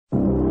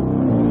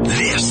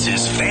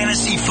is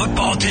Fantasy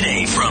Football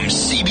Today from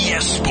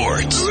CBS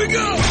Sports. Here we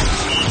go.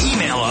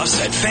 Email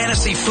us at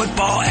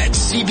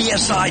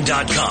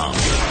fantasyfootball@cbsi.com.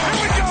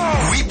 Here we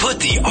go. We put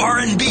the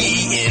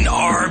R&B in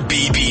our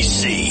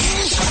BBC.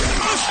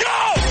 Let's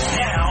go.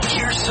 Now,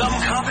 here's some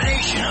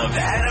combination of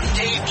Adam,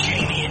 Dave,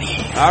 Jamie, and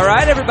Heath. All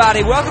right,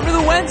 everybody, welcome to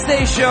the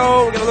Wednesday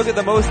show. We're going to look at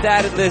the most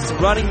added list,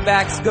 running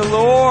backs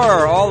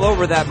galore, all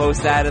over that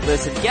most added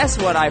list. And guess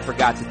what I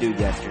forgot to do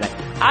yesterday?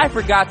 I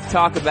forgot to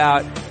talk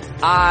about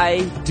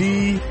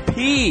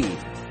IDP.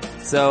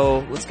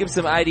 So let's give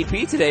some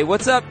IDP today.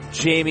 What's up,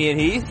 Jamie and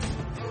Heath?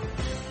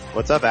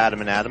 What's up, Adam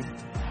and Adam?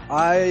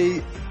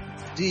 IDP?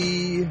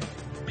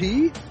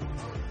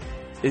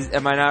 Is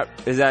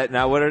that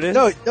not what it is?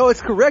 No,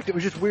 it's correct. It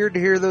was just weird to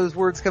hear those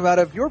words come out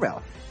of your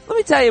mouth. Let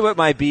me tell you what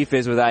my beef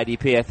is with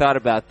IDP. I thought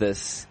about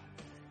this.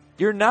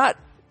 You're not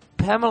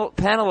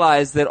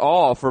penalized at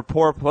all for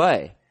poor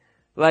play.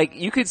 Like,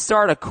 you could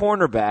start a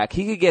cornerback.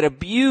 He could get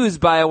abused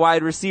by a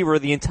wide receiver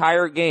the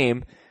entire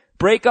game,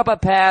 break up a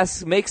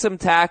pass, make some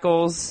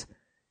tackles.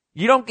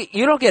 You don't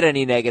get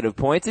any negative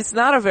points. It's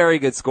not a very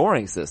good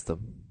scoring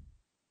system.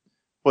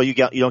 Well, you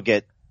don't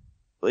get,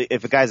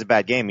 if a guy's a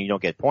bad game and you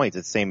don't get points,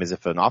 it's the same as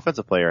if an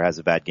offensive player has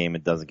a bad game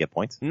and doesn't get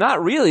points.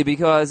 Not really,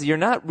 because you're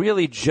not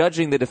really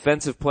judging the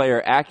defensive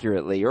player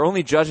accurately. You're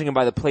only judging him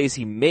by the plays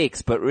he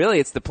makes, but really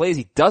it's the plays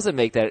he doesn't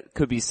make that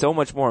could be so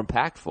much more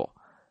impactful.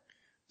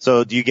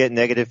 So do you get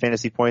negative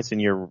fantasy points in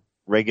your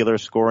regular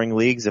scoring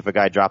leagues if a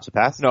guy drops a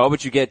pass? No,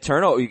 but you get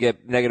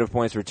negative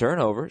points for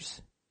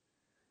turnovers.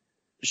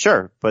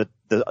 Sure, but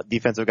the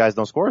defensive guys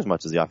don't score as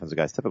much as the offensive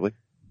guys typically.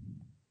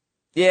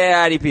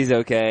 Yeah, IDP's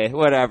okay.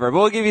 Whatever.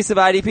 We'll give you some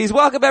IDPs.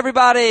 Welcome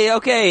everybody.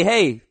 Okay,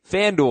 hey,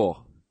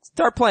 FanDuel.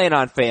 Start playing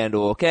on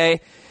FanDuel,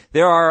 okay?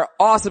 There are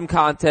awesome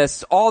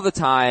contests all the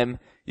time.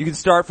 You can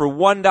start for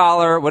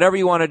 $1, whatever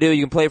you want to do.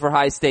 You can play for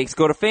high stakes.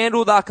 Go to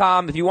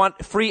FanDuel.com if you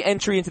want free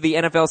entry into the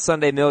NFL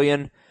Sunday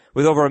Million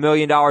with over $1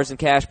 million in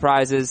cash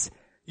prizes.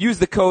 Use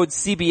the code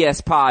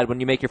CBSPOD when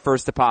you make your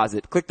first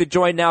deposit. Click the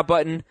Join Now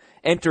button.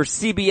 Enter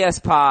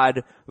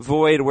CBSPOD.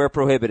 Void where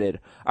prohibited.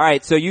 All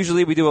right, so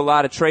usually we do a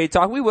lot of trade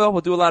talk. We'll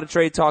do a lot of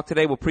trade talk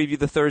today. We'll preview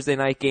the Thursday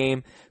night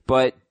game.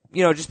 But,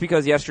 you know, just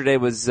because yesterday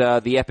was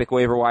the epic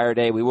waiver wire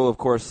day, we will, of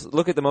course,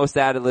 look at the most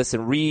added list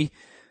and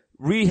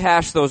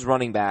rehash those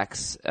running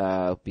backs,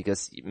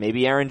 because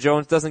maybe Aaron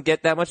Jones doesn't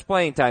get that much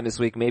playing time this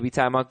week. Maybe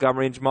Ty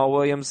Montgomery and Jamal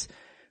Williams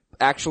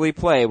actually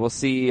play. We'll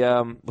see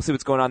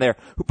what's going on there.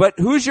 But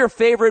who's your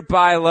favorite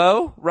buy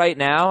low right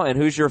now, and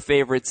who's your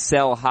favorite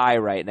sell high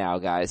right now,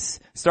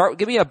 guys?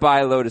 Give me a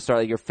buy low to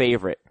start, like your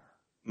favorite.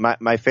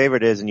 My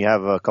favorite is, and you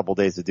have a couple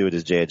days to do it,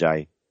 is Jay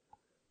Ajayi.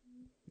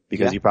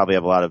 Because you probably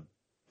have a lot of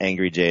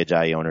angry Jay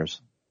Ajayi owners.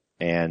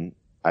 And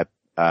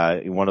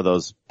one of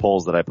those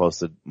polls that I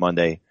posted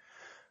Monday,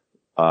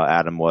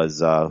 Adam,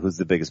 was, who's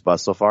the biggest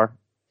bust so far?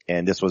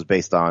 And this was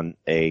based on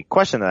a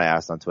question that I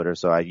asked on Twitter.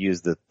 So I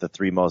used the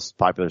three most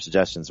popular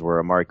suggestions were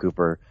Amari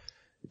Cooper,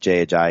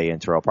 Jay Ajayi,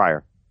 and Terrell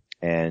Pryor.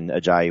 And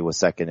Ajayi was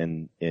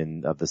second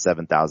in of the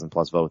 7,000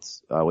 plus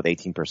votes, with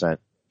 18%.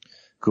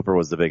 Cooper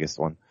was the biggest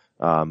one.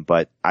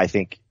 But I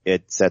think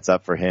it sets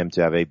up for him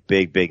to have a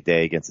big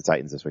day against the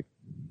Titans this week.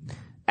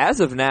 As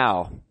of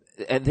now,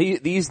 and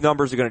these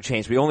numbers are going to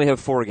change. We only have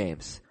 4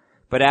 games.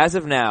 But as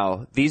of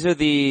now, these are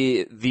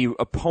the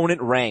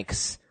opponent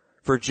ranks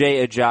for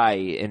Jay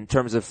Ajayi in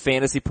terms of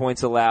fantasy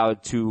points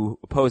allowed to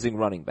opposing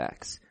running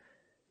backs.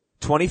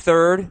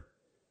 23rd,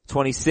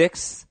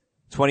 26th,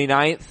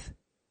 29th,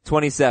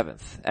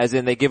 27th. As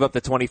in they give up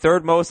the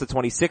 23rd most, the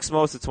 26th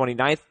most, the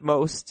 29th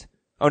most.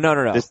 Oh, no.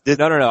 No.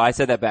 I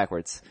said that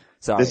backwards.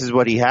 Sorry. This is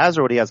what he has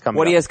or what he has coming up?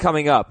 What he has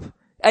coming up.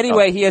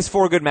 Anyway, he has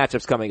 4 good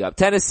matchups coming up.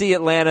 Tennessee,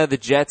 Atlanta, the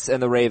Jets,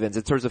 and the Ravens.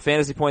 In terms of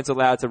fantasy points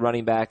allowed to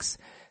running backs,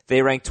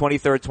 they rank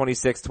 23rd,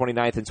 26th,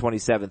 29th, and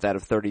 27th out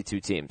of 32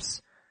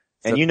 teams.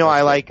 And you know,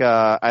 I like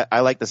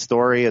the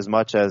story as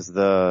much as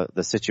the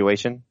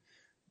situation.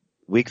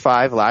 Week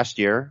 5 last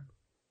year,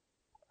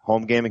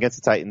 home game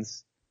against the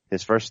Titans,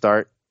 his first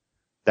start,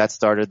 that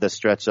started the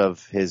stretch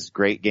of his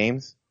great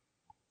games.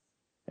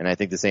 And I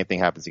think the same thing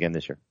happens again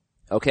this year.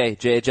 Okay,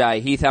 Jay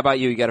Ajayi. Heath, how about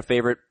you? You got a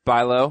favorite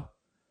buy low?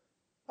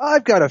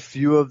 I've got a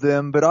few of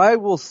them, but I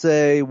will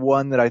say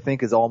one that I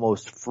think is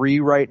almost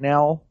free right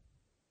now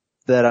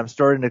that I'm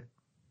starting to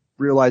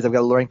realize I've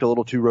got ranked a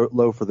little too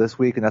low for this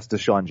week, and that's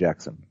Deshaun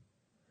Jackson.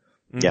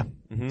 Yeah,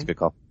 it's a good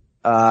call.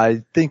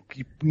 I think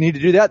you need to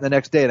do that in the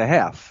next day and a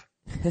half.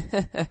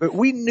 But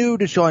we knew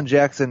Deshaun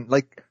Jackson,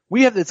 like,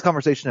 we have this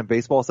conversation in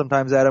baseball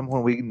sometimes, Adam,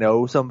 when we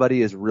know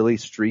somebody is really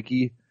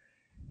streaky,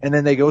 and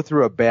then they go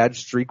through a bad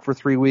streak for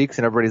 3 weeks,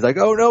 and everybody's like,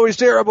 oh no, he's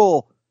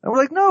terrible. And we're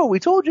like, no, we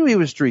told you he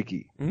was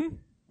streaky. Mm-hmm.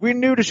 We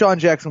knew Deshaun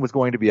Jackson was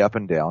going to be up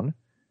and down.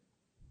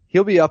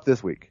 He'll be up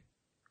this week.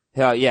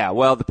 Yeah,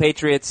 well, the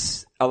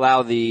Patriots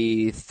allow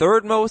the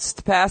 3rd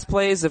most pass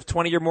plays of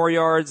 20 or more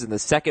yards and the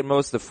 2nd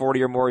most of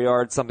 40 or more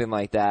yards, something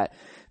like that.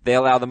 They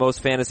allow the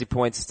most fantasy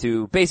points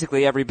to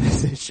basically every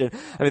position.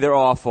 I mean, they're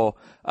awful.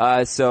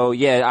 So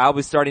yeah, I'll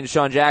be starting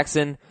Deshaun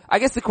Jackson. I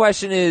guess the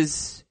question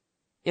is,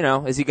 you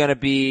know, is he gonna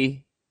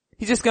be,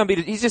 he's just gonna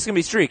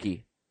be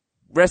streaky.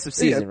 Rest of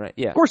season, right?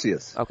 Yeah. Of course he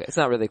is. Okay, it's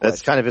not really a question.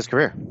 That's kind of his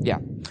career. Yeah.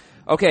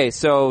 Okay,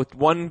 so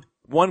one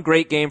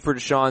great game for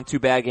Deshaun, 2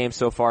 bad games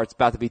so far. It's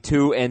about to be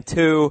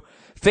 2-2.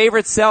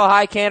 Favorite sell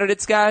high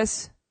candidates,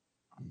 guys?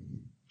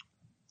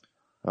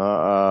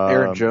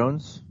 Aaron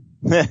Jones.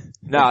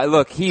 No,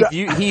 look, Heath,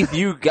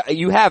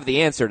 you have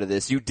the answer to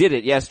this. You did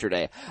it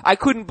yesterday. I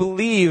couldn't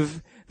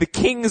believe the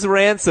king's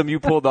ransom you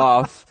pulled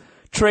off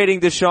trading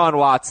Deshaun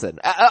Watson.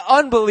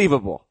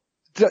 Unbelievable.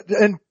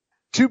 And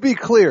to be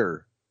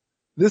clear,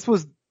 this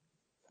was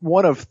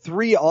one of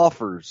 3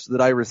 offers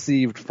that I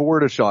received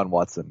for Deshaun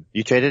Watson.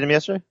 You traded him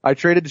yesterday? I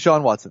traded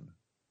Deshaun Watson.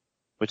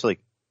 Which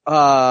league?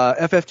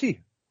 FFT.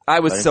 I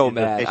was didn't so see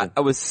the mad. notification. I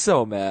was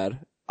so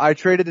mad. I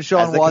traded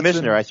Deshaun As the Watson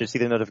commissioner, I should see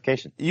the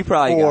notification. You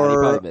probably got it. You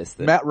for probably missed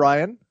it. Matt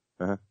Ryan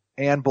Uh-huh.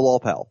 and Bilal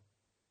Powell.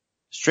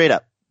 Straight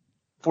up.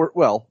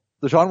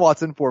 Deshaun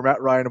Watson for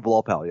Matt Ryan and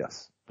Bilal Powell,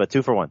 yes. But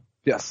 2 for 1.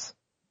 Yes.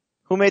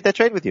 Who made that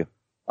trade with you?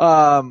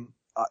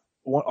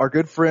 Our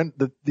good friend,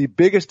 the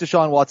biggest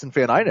Deshaun Watson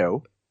fan I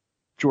know,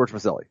 George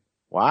Maselli.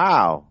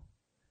 Wow.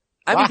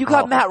 I mean, you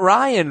got Wow. Matt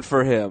Ryan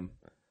for him.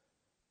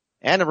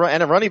 And a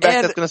running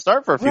back that's going to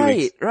start for a few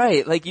weeks.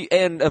 Right. Like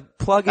and a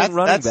plug-in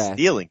running That's back.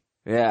 stealing.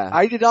 Yeah.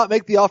 I did not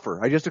make the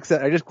offer. I just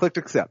clicked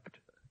accept.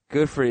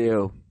 Good for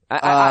you.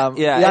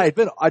 I'd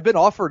been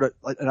offered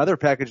another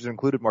package that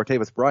included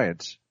Martavis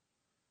Bryant,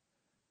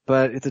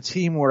 but it's a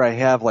team where I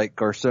have like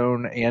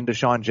Garcon and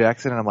Deshaun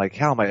Jackson, and I'm like,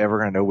 how am I ever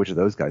going to know which of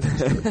those guys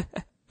is good?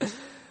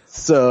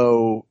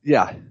 So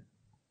yeah,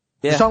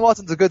 Deshaun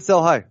Watson's a good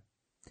sell high.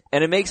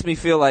 And it makes me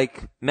feel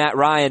like Matt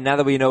Ryan, now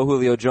that we know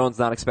Julio Jones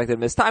not expected to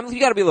miss time, you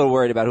gotta be a little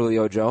worried about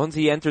Julio Jones.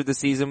 He entered the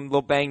season a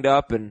little banged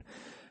up and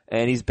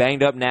he's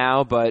banged up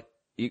now, but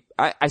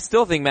I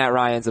still think Matt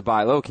Ryan's a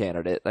buy low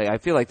candidate. Like, I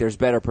feel like there's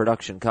better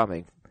production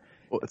coming.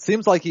 Well, it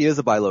seems like he is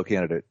a buy low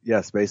candidate.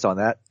 Yes, based on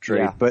that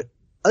trade. Yeah. But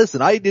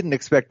listen, I didn't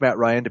expect Matt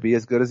Ryan to be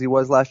as good as he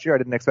was last year. I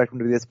didn't expect him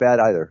to be this bad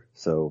either.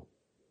 So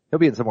he'll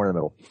be in somewhere in the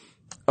middle.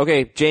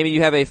 Okay, Jamie,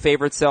 you have a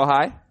favorite sell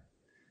high?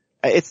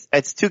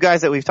 It's 2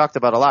 guys that we've talked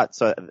about a lot,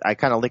 so I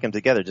kind of link them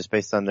together just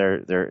based on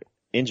their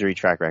injury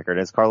track record.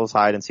 It's Carlos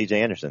Hyde and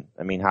CJ Anderson.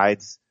 I mean,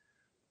 Hyde's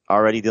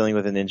already dealing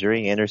with an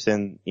injury.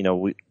 Anderson,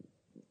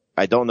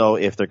 I don't know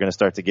if they're going to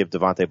start to give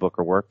Devontae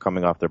Booker work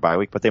coming off their bye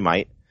week, but they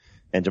might.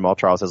 And Jamal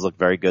Charles has looked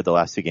very good the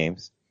last 2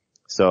 games.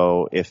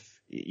 So if,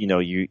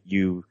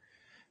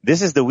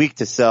 this is the week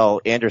to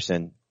sell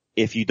Anderson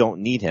if you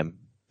don't need him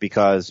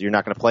because you're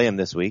not going to play him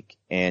this week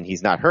and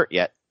he's not hurt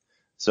yet.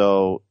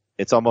 So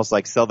it's almost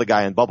like sell the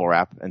guy in bubble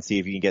wrap and see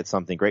if you can get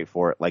something great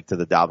for it, like to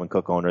the Dalvin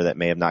Cook owner that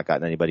may have not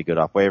gotten anybody good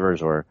off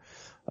waivers or,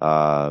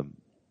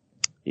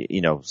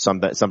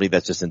 somebody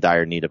that's just in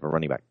dire need of a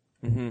running back.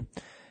 Mm-hmm.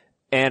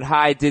 And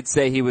Hyde did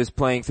say he was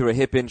playing through a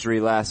hip injury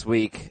last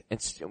week.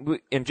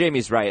 And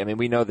Jamie's right. I mean,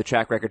 we know the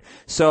track record.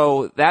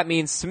 So that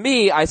means to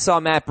me, I saw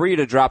Matt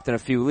Breida dropped in a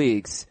few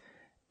leagues.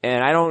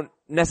 And I don't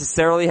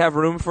necessarily have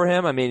room for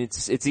him. I mean,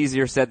 it's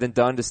easier said than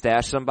done to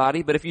stash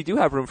somebody. But if you do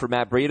have room for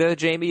Matt Breida,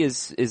 Jamie,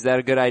 is that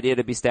a good idea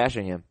to be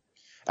stashing him?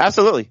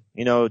 Absolutely.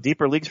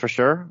 Deeper leagues for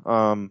sure.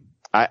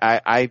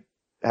 I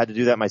had to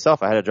do that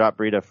myself. I had to drop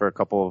Breida for a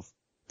couple of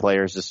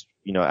players just,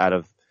 out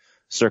of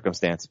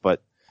circumstance.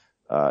 But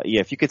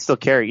if you could still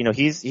carry,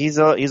 he's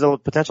a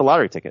potential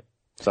lottery ticket.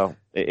 So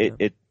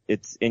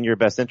it's in your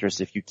best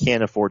interest if you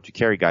can afford to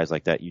carry guys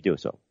like that, you do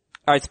so.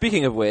 All right.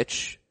 Speaking of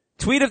which,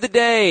 tweet of the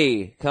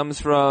day comes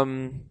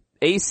from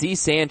AC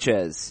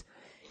Sanchez.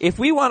 If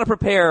we want to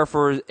prepare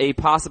for a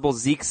possible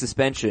Zeke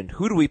suspension,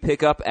 who do we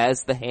pick up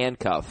as the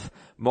handcuff?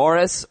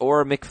 Morris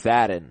or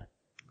McFadden?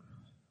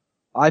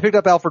 I picked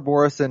up Alfred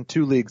Morris in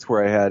 2 leagues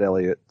where I had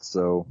Elliott,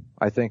 so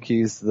I think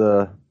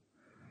it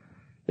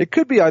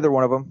could be either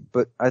one of them,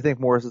 but I think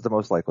Morris is the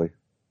most likely.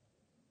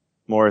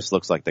 Morris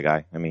looks like the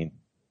guy. I mean,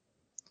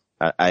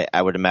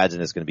 I would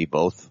imagine it's going to be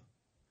both,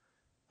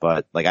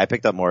 but like I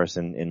picked up Morris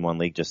in 1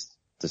 league just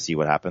to see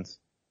what happens.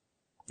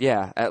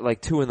 Yeah, at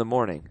like 2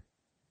 a.m.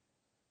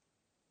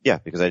 Yeah,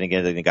 because I didn't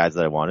get any guys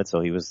that I wanted, so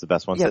he was the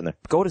best one sitting there.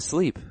 Go to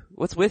sleep.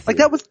 What's with Like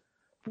you?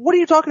 what are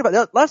you talking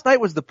about? Last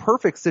night was the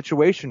perfect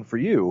situation for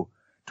you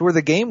to where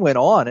the game went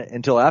on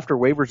until after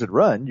waivers had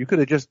run. You could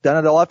have just done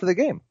it all after the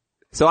game.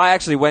 So I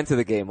actually went to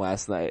the game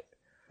last night.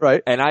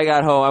 Right. And I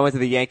got home, I went to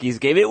the Yankees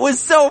game. It was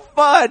so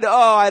fun!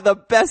 Oh, I had the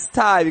best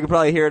time. You can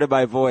probably hear it in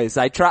my voice.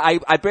 I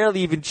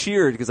barely even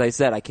cheered because I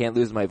said I can't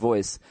lose my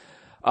voice.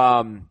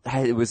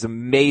 It was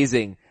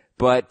amazing.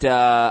 But,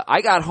 I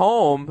got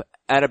home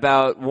at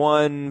about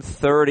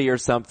 1:30 or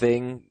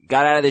something,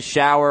 got out of the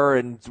shower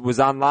and was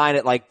online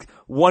at like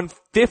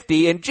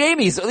 1:50 and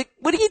Jamie's like,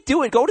 what are you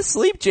doing? Go to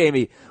sleep,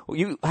 Jamie.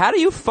 How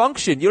do you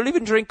function? You don't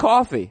even drink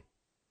coffee.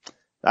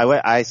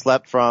 I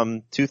slept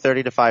from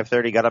 2:30 to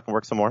 5:30, got up and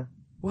worked some more.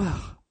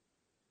 Wow.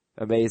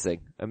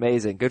 Amazing.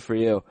 Good for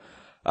you.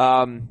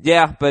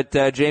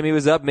 But Jamie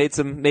was up, made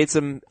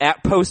some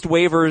at post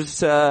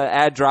waivers,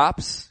 ad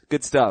drops.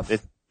 Good stuff.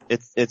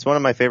 It's one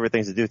of my favorite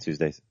things to do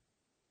Tuesdays.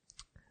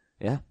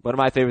 Yeah. One of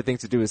my favorite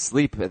things to do is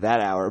sleep at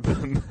that hour,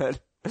 but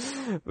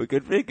But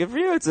good for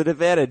you. It's an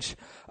advantage.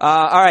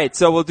 All right.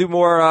 So we'll do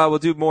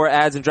more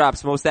ads and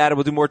drops. Most added.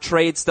 We'll do more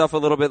trade stuff a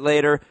little bit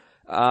later.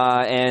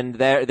 And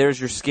there's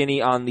your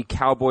skinny on the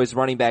Cowboys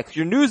running back.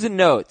 Your news and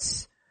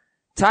notes.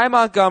 Ty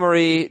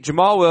Montgomery,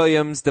 Jamal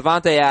Williams,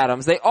 Devontae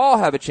Adams, they all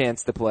have a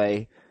chance to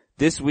play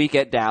this week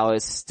at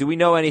Dallas. Do we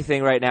know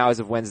anything right now as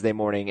of Wednesday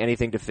morning?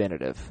 Anything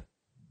definitive?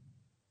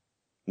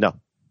 No.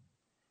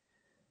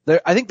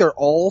 I think they're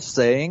all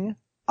saying,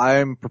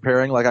 I'm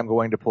preparing like I'm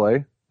going to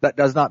play. That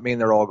does not mean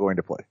they're all going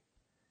to play.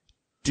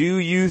 Do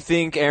you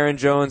think Aaron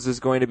Jones is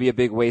going to be a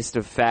big waste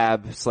of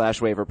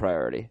fab/waiver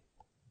priority?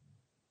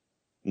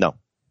 No.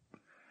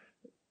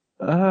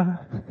 I'm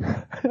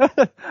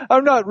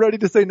not ready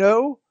to say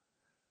no.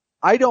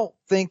 I don't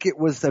think it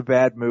was a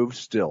bad move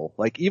still.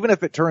 Like, even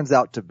if it turns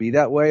out to be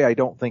that way, I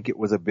don't think it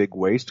was a big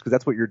waste, because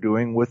that's what you're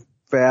doing with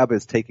fab,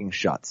 is taking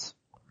shots.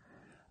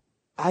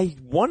 I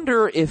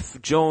wonder if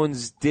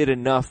Jones did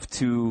enough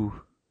to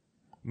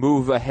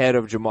move ahead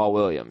of Jamal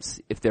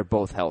Williams if they're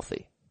both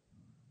healthy.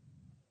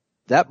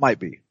 That might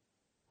be.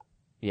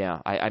 Yeah,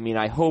 I mean,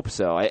 I hope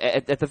so.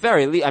 At the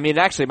very least, I mean,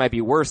 it actually might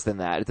be worse than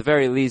that. At the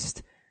very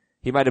least,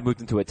 he might have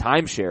moved into a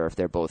timeshare if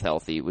they're both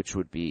healthy, which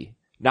would be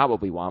not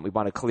what we want. We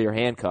want a clear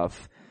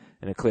handcuff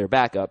and a clear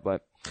backup,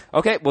 but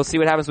okay, we'll see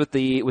what happens with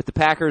the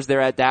Packers.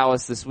 They're at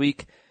Dallas this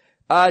week.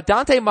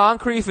 Dante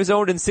Moncrief is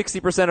owned in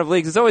 60% of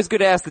leagues. It's always good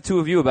to ask the two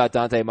of you about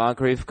Dante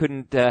Moncrief.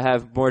 Couldn't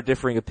have more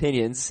differing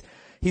opinions.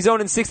 He's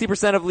owned in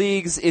 60% of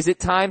leagues. Is it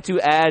time to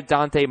add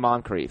Dante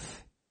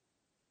Moncrief?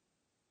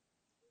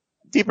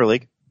 Deeper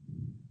league.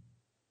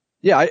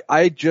 Yeah,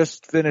 I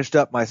just finished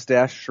up my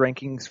stash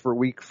rankings for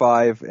week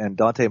 5, and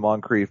Dante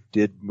Moncrief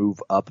did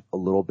move up a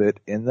little bit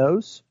in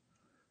those.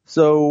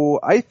 So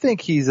I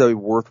think he's a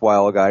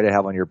worthwhile guy to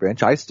have on your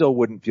bench. I still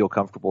wouldn't feel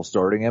comfortable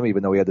starting him,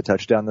 even though he had the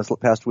touchdown this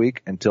past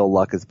week, until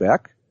Luck is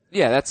back.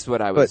 Yeah, that's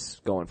what I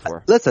was going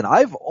for. Listen,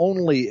 I've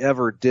only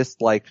ever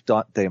disliked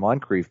Dante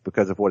Moncrief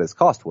because of what his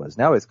cost was.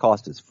 Now his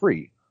cost is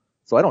free,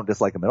 so I don't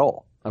dislike him at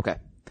all. Okay.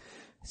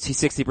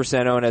 He's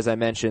 60% owned, as I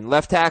mentioned.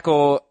 Left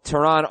tackle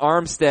Teron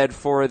Armstead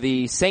for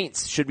the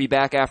Saints should be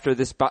back after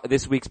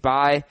this week's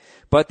bye,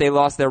 but they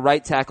lost their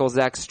right tackle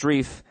Zach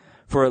Strief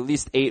for at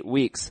least 8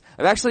 weeks.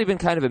 I've actually been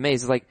kind of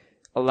amazed. It's like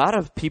a lot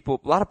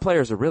of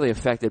players are really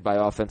affected by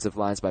offensive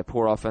lines, by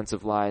poor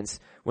offensive lines.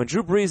 When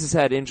Drew Brees has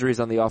had injuries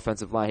on the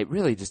offensive line, it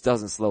really just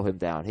doesn't slow him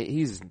down.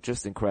 He's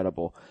just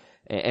incredible.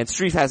 And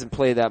Strief hasn't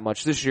played that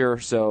much this year,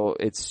 so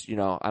it's,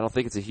 I don't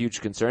think it's a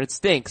huge concern. It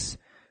stinks,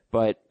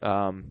 but,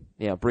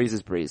 Brees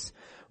is Brees.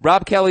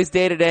 Rob Kelly's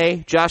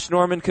day-to-day. Josh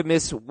Norman could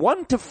miss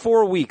 1 to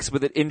 4 weeks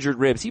with an injured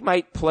ribs. He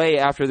might play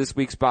after this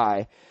week's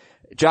bye.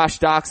 Josh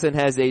Doxson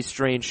has a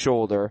strained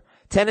shoulder.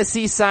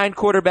 Tennessee signed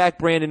quarterback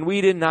Brandon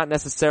Weeden, not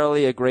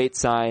necessarily a great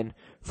sign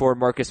for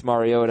Marcus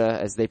Mariota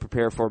as they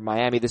prepare for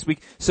Miami this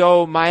week.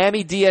 So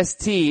Miami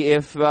DST,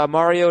 if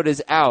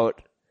Mariota's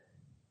out,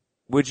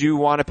 would you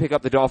want to pick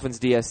up the Dolphins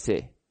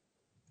DST?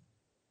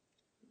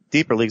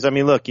 Deeper leagues. I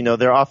mean, look,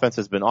 their offense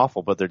has been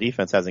awful, but their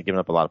defense hasn't given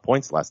up a lot of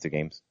points the last 2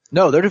 games.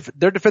 No,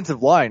 their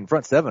defensive line,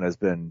 front 7, has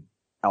been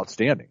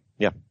outstanding.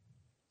 Yeah.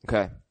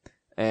 Okay.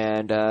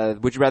 And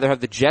would you rather have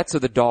the Jets or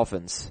the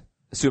Dolphins,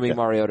 assuming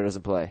Mariota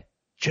doesn't play?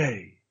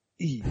 Jets.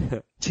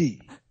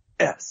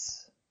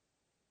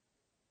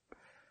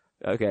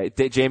 Okay.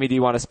 Jamie, do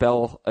you want to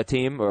spell a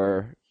team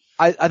or?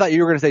 I thought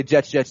you were going to say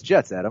Jets,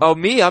 Adam. Oh,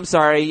 me? I'm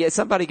sorry. Yeah,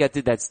 somebody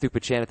did that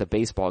stupid chant at the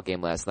baseball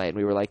game last night, and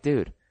we were like,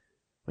 dude,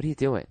 what are you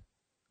doing?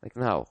 Like,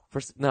 no.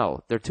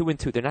 They're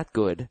 2-2. They're not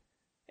good.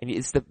 And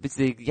it's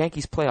the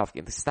Yankees playoff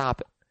game.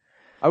 Stop it.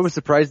 I was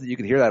surprised that you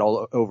could hear that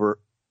all over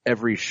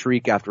every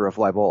shriek after a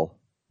fly ball.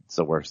 It's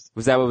the worst.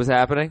 Was that what was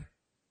happening?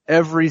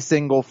 Every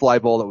single fly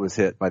ball that was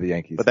hit by the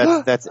Yankees.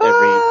 But that's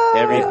every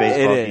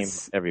baseball game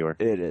everywhere.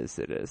 It is.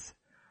 You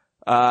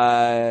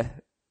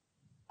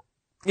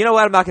know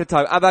what? I'm not going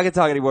to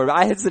talk anymore.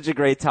 I had such a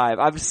great time.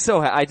 I'm just so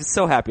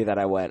happy that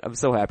I went. I'm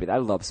so happy. I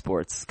love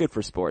sports. It's good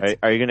for sports.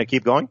 Are you going to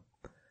keep going?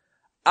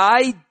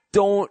 I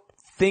don't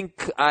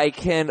think I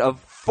can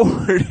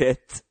afford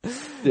it.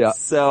 Yeah.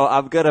 So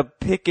I'm gonna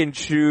pick and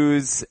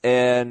choose,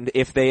 and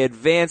if they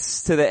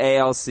advance to the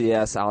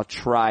ALCS, I'll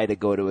try to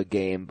go to a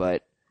game,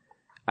 but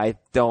I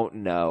don't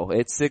know.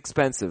 It's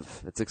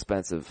expensive,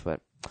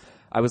 but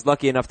I was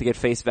lucky enough to get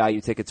face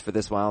value tickets for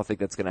this one. I don't think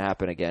that's gonna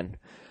happen again.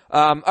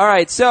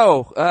 Alright,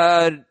 so,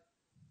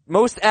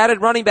 most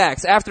added running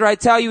backs. After I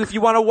tell you if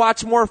you want to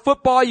watch more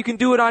football, you can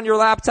do it on your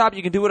laptop,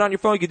 you can do it on your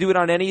phone, you can do it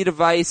on any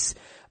device.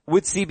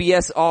 With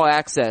CBS All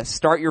Access.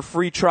 Start your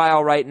free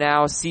trial right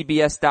now,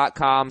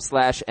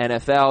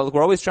 cbs.com/NFL.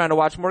 We're always trying to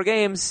watch more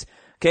games.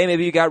 Okay,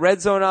 maybe you got Red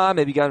Zone on,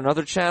 maybe you got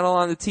another channel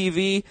on the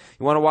TV.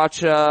 You want to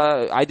watch,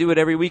 I do it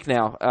every week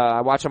now.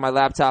 I watch on my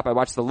laptop. I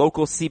watch the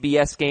local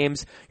CBS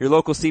games. Your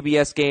local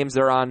CBS games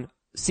are on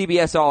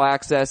CBS All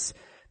Access.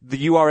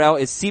 The URL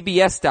is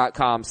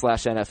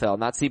cbs.com/NFL.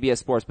 Not CBS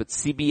Sports, but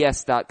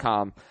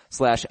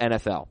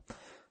cbs.com/NFL.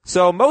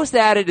 So most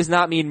added does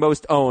not mean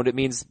most owned. It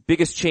means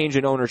biggest change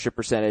in ownership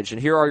percentage. And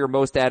here are your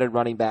most added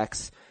running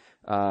backs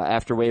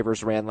after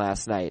waivers ran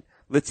last night.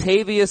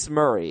 Latavius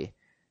Murray,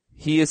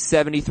 He is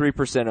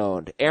 73%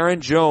 owned.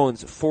 Aaron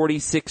Jones,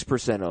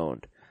 46%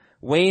 owned.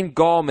 Wayne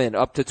Gallman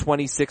up to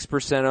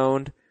 26%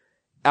 owned.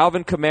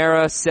 Alvin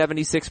Kamara,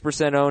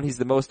 76% owned. He's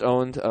the most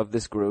owned of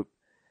this group.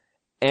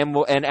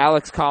 And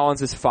Alex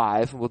Collins is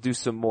 5. We'll do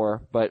some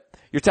more. But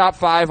your top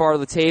 5 are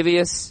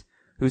Latavius,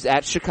 who's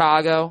at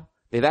Chicago.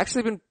 They've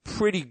actually been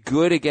pretty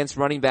good against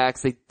running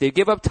backs. They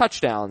give up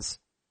touchdowns,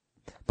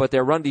 but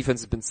their run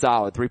defense has been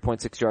solid,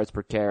 3.6 yards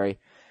per carry.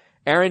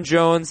 Aaron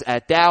Jones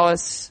at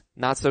Dallas,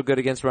 not so good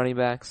against running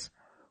backs.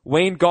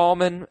 Wayne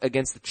Gallman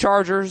against the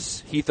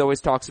Chargers. Heath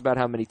always talks about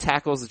how many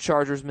tackles the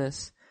Chargers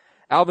miss.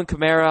 Alvin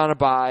Kamara on a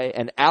bye,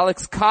 and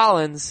Alex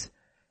Collins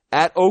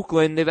at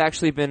Oakland. They've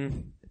actually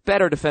been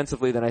better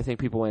defensively than I think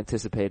people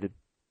anticipated.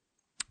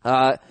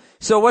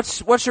 So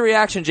what's your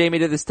reaction, Jamie,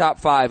 to this top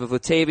 5 of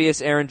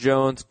Latavius, Aaron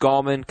Jones,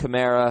 Gallman,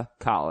 Kamara,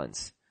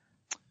 Collins?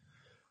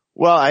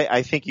 Well,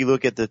 I think you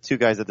look at the two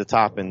guys at the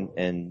top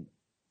and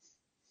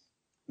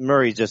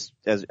Murray, just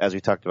as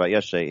we talked about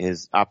yesterday,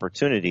 his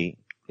opportunity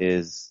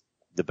is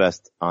the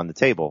best on the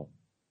table.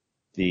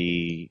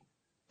 The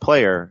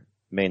player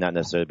may not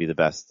necessarily be the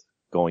best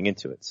going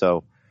into it.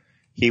 So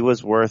he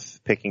was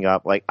worth picking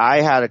up. Like,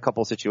 I had a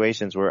couple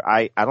situations where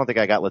I don't think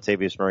I got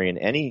Latavius Murray in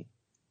any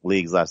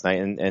leagues last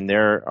night, and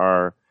there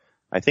are,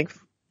 I think,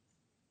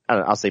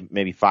 I'll say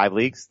maybe 5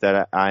 leagues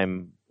that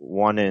I'm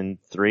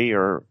 1-3,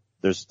 or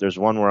there's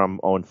one where I'm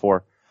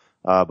 0-4,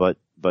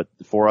 but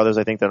 4 others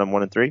I think that I'm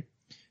 1-3.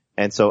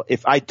 And so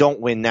if I don't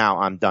win now,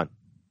 I'm done.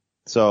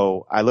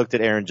 So I looked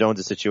at Aaron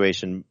Jones'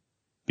 situation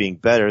being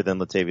better than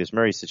Latavius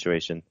Murray's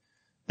situation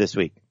this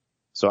week.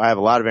 So I have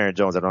a lot of Aaron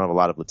Jones. I don't have a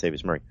lot of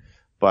Latavius Murray.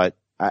 But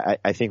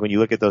I think when you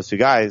look at those two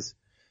guys,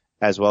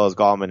 as well as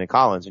Gallman and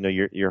Collins,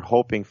 you're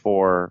hoping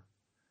for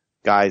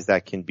guys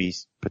that can be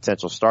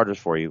potential starters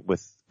for you,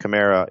 with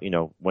Kamara,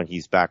 when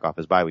he's back off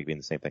his bye week, being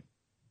the same thing.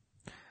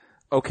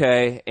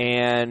 Okay,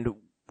 and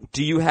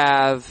do you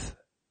have,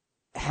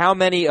 how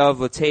many of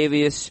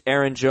Latavius,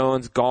 Aaron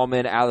Jones,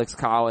 Gallman, Alex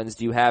Collins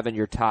do you have in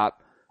your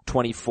top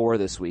 24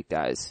 this week,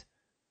 guys?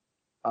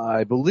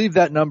 I believe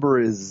that number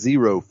is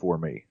 0 for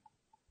me.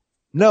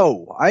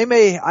 No, I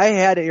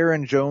had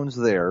Aaron Jones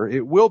there.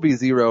 It will be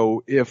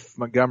 0 if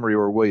Montgomery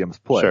or Williams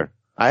play. Sure.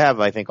 I have,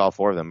 I think, all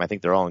 4 of them. I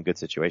think they're all in good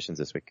situations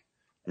this week.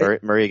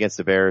 Murray against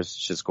the Bears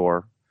should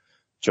score.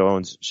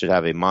 Jones should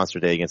have a monster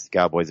day against the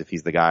Cowboys if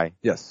he's the guy.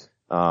 Yes.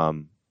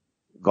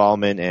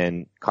 Gallman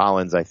and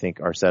Collins, I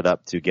think, are set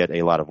up to get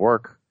a lot of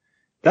work.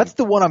 That's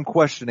the one I'm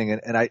questioning,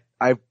 and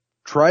I've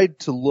tried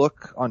to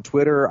look on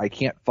Twitter. I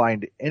can't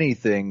find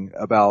anything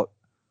about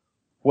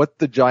what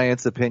the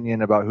Giants'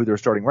 opinion about who their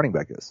starting running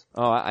back is.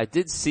 Oh, I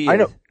did see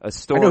a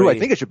story. I know who I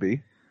think it should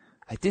be.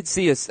 I did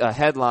see a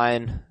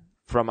headline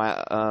from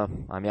I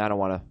don't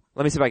want to,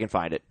 let me see if I can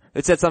find it.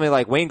 It said something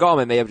like Wayne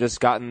Gallman may have just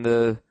gotten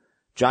the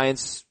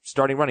Giants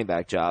starting running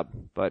back job,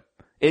 but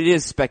it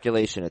is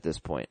speculation at this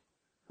point.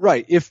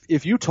 Right.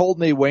 If you told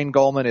me Wayne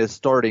Gallman is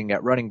starting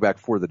at running back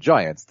for the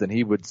Giants, then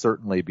he would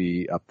certainly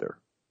be up there.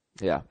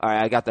 Yeah. All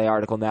right. I got the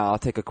article now. I'll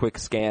take a quick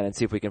scan and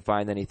see if we can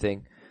find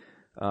anything.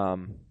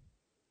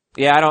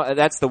 Yeah,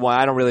 that's the one.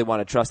 I don't really want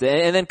to trust it.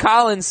 And then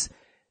Collins,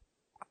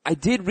 I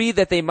did read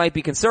that they might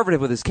be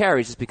conservative with his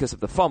carries just because of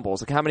the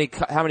fumbles. Like, how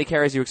many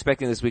carries are you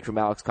expecting this week from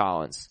Alex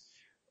Collins?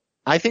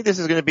 I think this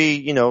is going to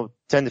be,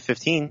 10 to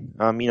 15.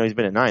 He's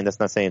been at 9. That's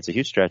not saying it's a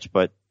huge stretch,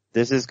 but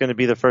this is going to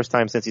be the first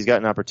time since he's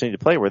got an opportunity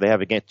to play where they have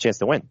a chance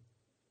to win.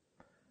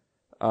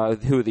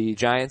 Who, the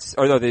Giants?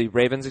 Or no, the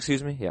Ravens,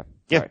 excuse me? Yeah.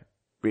 Yeah. Right.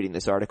 Reading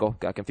this article.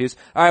 Got confused.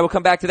 All right, we'll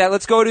come back to that.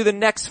 Let's go to the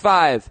next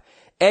 5.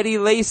 Eddie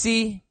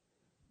Lacy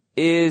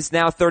is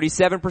now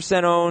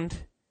 37% owned.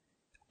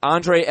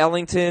 Andre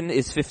Ellington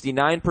is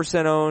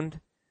 59% owned.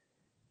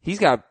 He's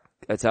got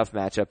a tough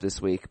matchup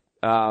this week.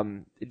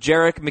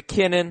 Jerick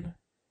McKinnon,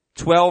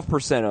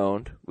 12%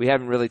 owned. We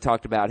haven't really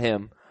talked about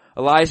him.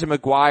 Elijah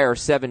McGuire,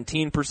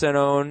 17%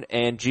 owned,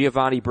 and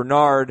Giovanni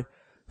Bernard,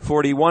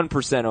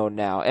 41% owned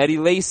now. Eddie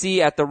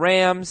Lacy at the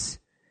Rams,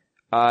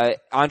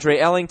 Andre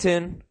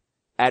Ellington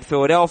at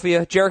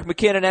Philadelphia, Jerick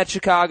McKinnon at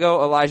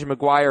Chicago, Elijah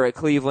McGuire at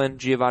Cleveland,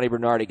 Giovanni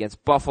Bernard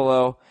against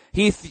Buffalo.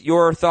 Heath,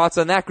 your thoughts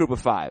on that group of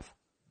 5?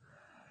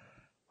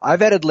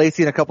 I've added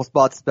Lacy in a couple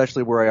spots,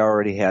 especially where I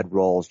already had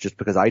roles, just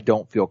because I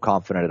don't feel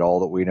confident at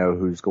all that we know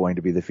who's going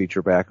to be the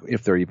feature back,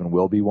 if there even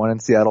will be one in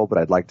Seattle, but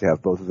I'd like to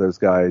have both of those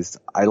guys.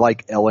 I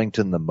like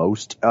Ellington the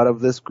most out of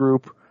this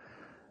group.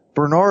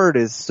 Bernard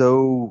is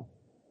so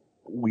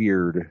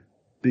weird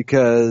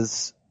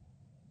because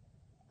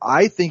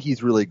I think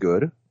he's really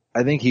good.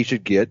 I think he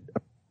should get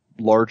a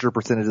larger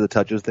percentage of the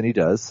touches than he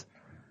does.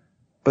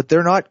 But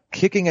they're not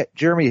kicking at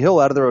Jeremy Hill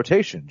out of the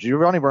rotation.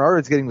 Giovanni Bernard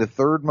is getting the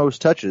 3rd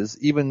most touches,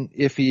 even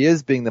if he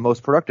is being the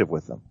most productive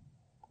with them.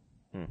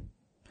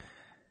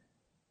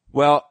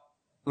 Well,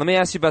 let me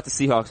ask you about the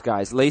Seahawks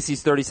guys.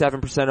 Lacy's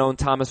 37% owned.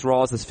 Thomas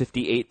Rawls is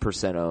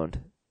 58% owned.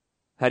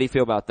 How do you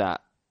feel about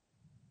that?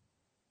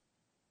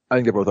 I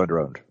think they're both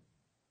under-owned.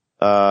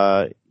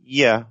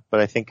 Yeah, but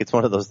I think it's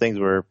one of those things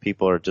where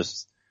people are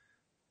just,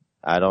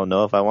 I don't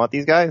know if I want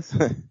these guys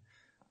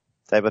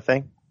type of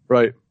thing.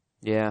 Right.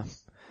 Yeah.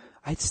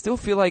 I still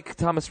feel like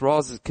Thomas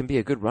Rawls can be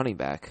a good running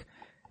back.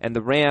 And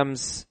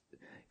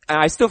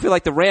I still feel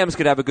like the Rams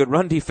could have a good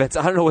run defense.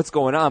 I don't know what's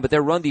going on, but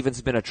their run defense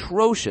has been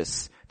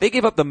atrocious. They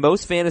gave up the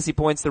most fantasy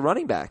points to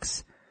running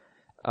backs.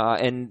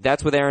 And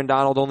that's with Aaron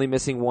Donald only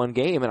missing one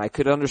game. And I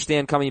could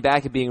understand coming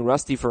back and being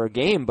rusty for a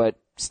game, but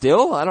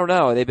still, I don't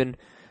know.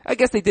 I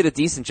guess they did a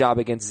decent job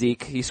against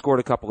Zeke. He scored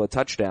a couple of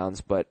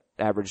touchdowns, but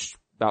averaged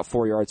about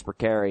 4 yards per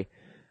carry.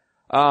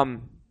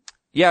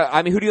 Yeah,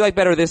 I mean, who do you like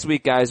better this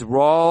week, guys?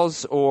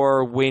 Rawls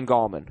or Wayne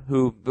Gallman?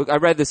 I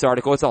read this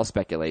article. It's all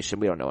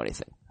speculation. We don't know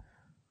anything.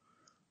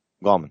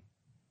 Gallman.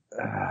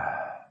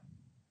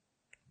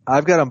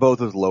 I've got them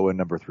both as low end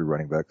number 3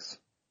 running backs.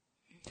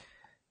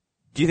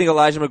 Do you think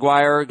Elijah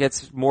McGuire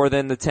gets more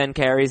than the 10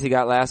 carries he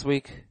got last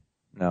week?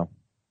 No.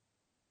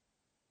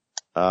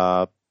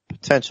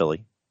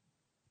 Potentially,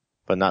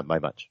 but not by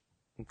much.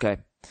 Okay.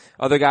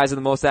 Other guys on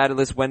the most added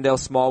list, Wendell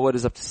Smallwood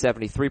is up to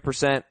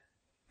 73%.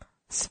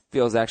 This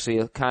feels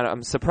actually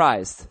I'm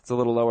surprised. It's a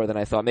little lower than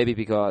I thought. Maybe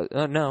because,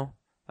 no.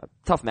 A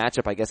tough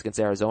matchup, I guess, against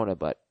Arizona,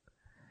 but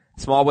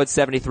Smallwood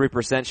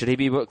 73%. Should he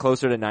be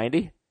closer to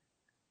 90?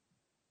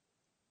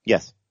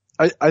 Yes.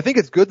 I think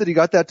it's good that he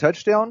got that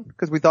touchdown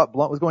because we thought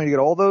Blunt was going to get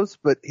all those,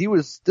 but he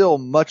was still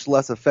much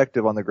less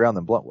effective on the ground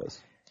than Blunt was.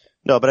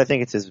 No, but I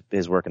think it's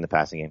his work in the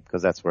passing game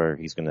because that's where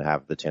he's going to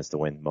have the chance to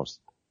win most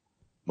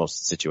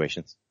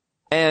situations.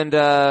 And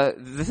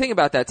the thing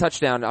about that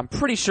touchdown, I'm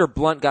pretty sure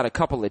Blunt got a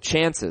couple of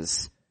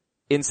chances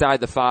inside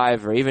the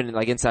 5 or even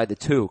like inside the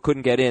 2.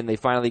 Couldn't get in. They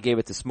finally gave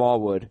it to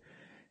Smallwood.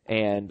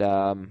 And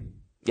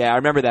yeah, I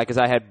remember that because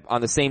I had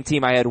on the same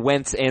team I had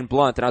Wentz and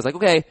Blunt, and I was like,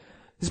 okay,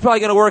 this is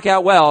probably going to work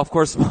out well. Of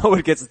course,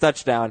 Smallwood gets a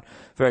touchdown.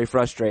 Very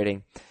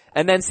frustrating.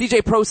 And then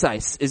CJ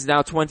Prosise is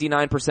now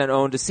 29%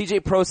 owned. Does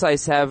CJ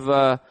Prosise have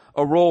a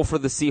role for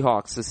the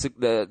Seahawks?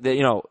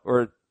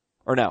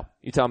 Or no?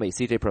 You tell me.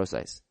 CJ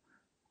Prosise.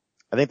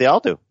 I think they all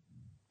do.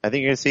 I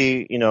think you're going to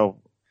see,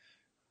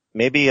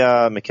 maybe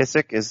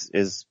McKissick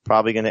is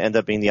probably going to end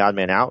up being the odd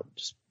man out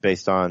just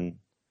based on,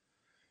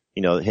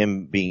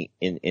 him being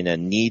in a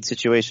need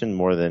situation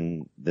more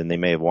than they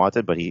may have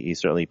wanted, but he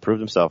certainly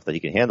proved himself that he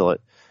can handle it.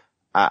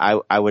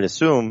 I would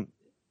assume,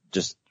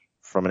 just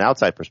from an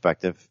outside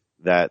perspective,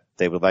 that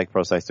they would like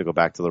Prosise to go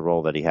back to the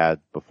role that he had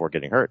before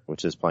getting hurt,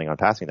 which is playing on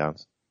passing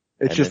downs.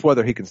 It's just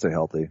whether he can stay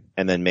healthy.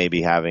 And then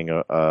maybe having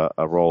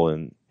a role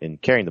in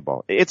carrying the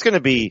ball. It's going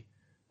to be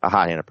a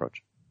hot hand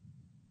approach.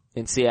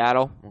 In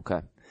Seattle?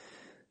 Okay.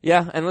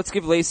 Yeah, and let's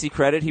give Lacy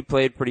credit. He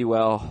played pretty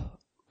well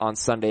on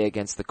Sunday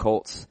against the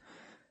Colts.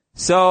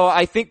 So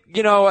I think,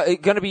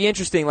 it's going to be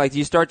interesting. Like, do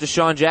you start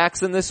Deshaun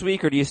Jackson this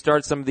week or do you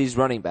start some of these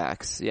running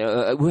backs?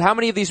 How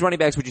many of these running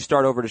backs would you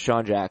start over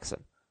Deshaun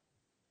Jackson?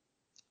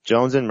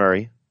 Jones and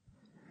Murray.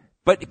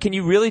 But can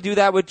you really do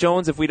that with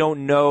Jones if we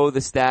don't know the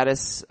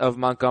status of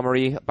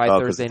Montgomery by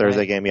Thursday night?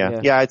 Thursday game,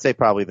 yeah. Yeah, I'd say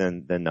probably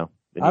then no.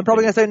 I'm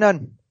probably going to say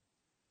none.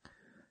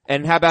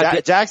 And how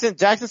about Jackson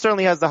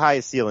certainly has the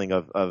highest ceiling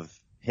of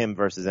him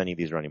versus any of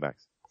these running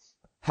backs.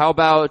 How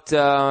about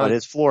but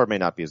his floor may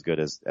not be as good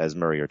as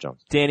Murray or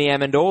Jones. Danny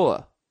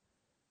Amendola.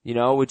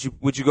 Would you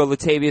go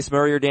Latavius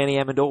Murray or Danny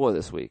Amendola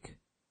this week?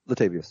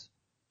 Latavius.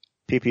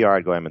 PPR,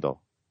 I'd go Amendola.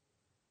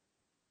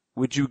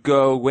 Would you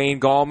go Wayne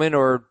Gallman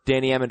or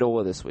Danny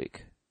Amendola this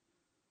week?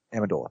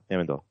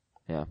 Amendola.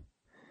 Yeah.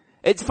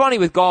 It's funny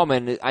with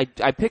Gallman.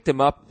 I picked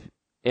him up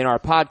in our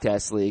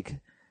podcast league.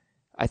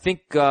 I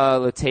think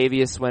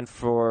Latavius went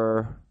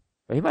for.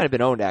 He might have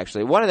been owned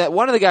actually. One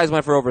of the guys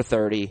went for over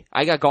 30.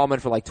 I got Gallman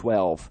for like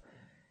 12.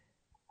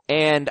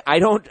 And I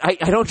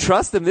don't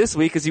trust him this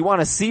week because you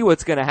want to see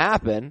what's going to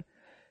happen.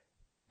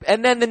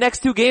 And then the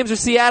next 2 games are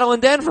Seattle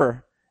and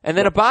Denver, and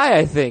then a bye,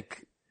 I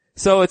think.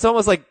 So it's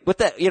almost like what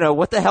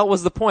the hell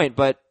was the point?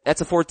 But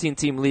that's a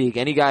 14-team league.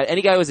 Any guy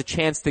who has a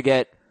chance to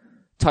get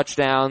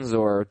touchdowns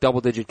or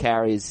double-digit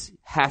carries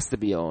has to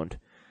be owned.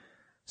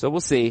 So we'll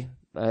see.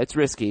 It's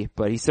risky,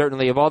 but he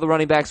certainly, of all the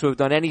running backs who have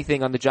done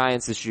anything on the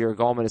Giants this year,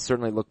 Gallman has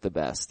certainly looked the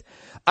best.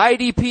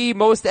 IDP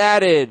most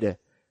added.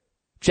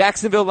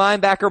 Jacksonville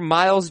linebacker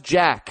Miles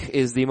Jack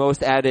is the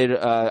most added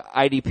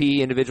IDP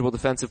individual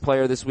defensive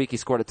player this week. He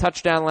scored a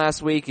touchdown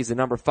last week. He's the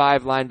number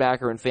 5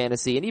 linebacker in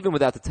fantasy, and even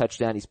without the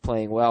touchdown, he's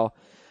playing well.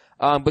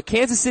 But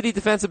Kansas City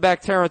defensive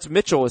back Terrence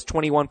Mitchell is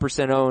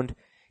 21% owned.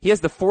 He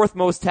has the 4th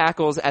most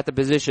tackles at the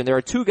position. There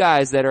are 2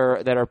 guys that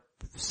are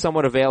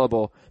somewhat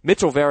available.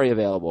 Mitchell very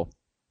available.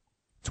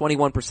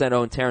 21%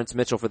 owned Terrence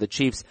Mitchell for the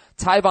Chiefs.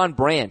 Tyvon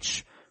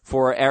Branch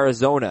for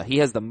Arizona. He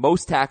has the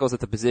most tackles at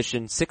the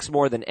position, 6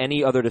 more than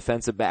any other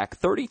defensive back.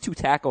 32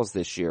 tackles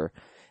this year,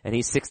 and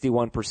he's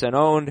 61%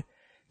 owned.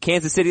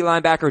 Kansas City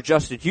linebacker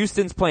Justin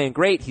Houston's playing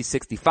great. He's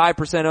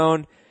 65%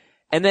 owned.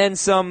 And then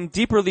some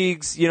deeper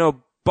leagues,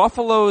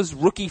 Buffalo's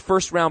rookie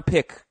first-round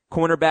pick,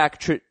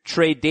 cornerback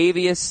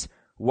Tre'Davious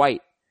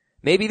White.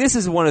 Maybe this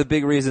is one of the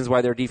big reasons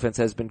why their defense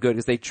has been good,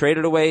 because they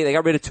traded away, they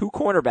got rid of 2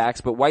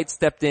 cornerbacks, but White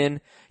stepped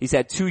in. He's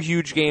had 2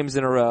 huge games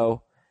in a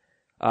row.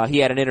 He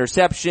had an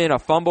interception, a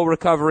fumble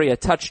recovery, a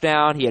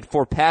touchdown. He had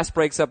 4 pass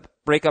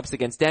breakups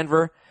against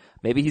Denver.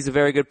 Maybe he's a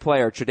very good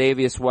player.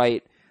 Tre'Davious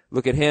White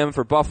Look at him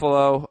for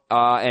Buffalo.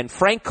 And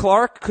Frank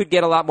Clark could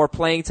get a lot more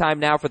playing time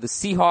now for the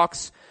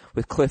Seahawks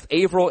with Cliff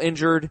Averill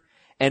injured.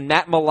 And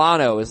Matt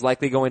Milano is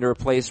likely going to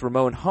replace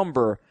Ramon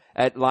Humber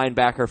at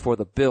linebacker for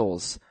the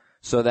Bills.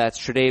 So that's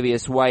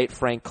Tre'Davious White,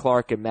 Frank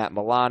Clark, and Matt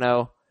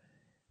Milano.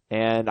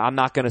 And I'm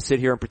not going to sit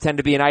here and pretend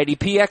to be an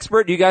IDP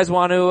expert. Do you guys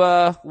want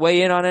to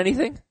weigh in on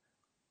anything?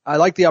 I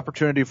like the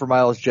opportunity for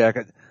Myles Jack.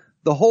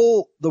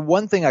 The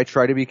one thing I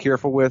try to be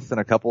careful with, and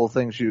a couple of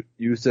things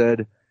you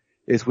said,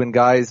 is when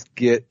guys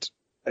get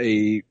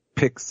a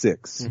pick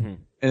six, and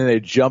then they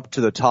jump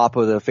to the top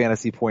of the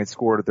fantasy points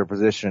scored at their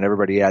position and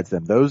everybody adds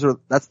them.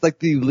 That's like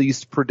the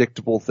least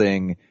predictable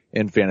thing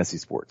in fantasy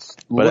sports.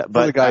 But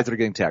the guys that are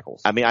getting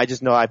tackles. I mean, I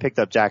just know I picked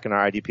up Jack in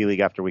our IDP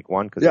league after week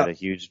 1 because he had a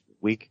huge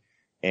week.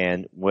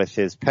 And with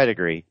his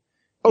pedigree,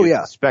 you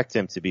expect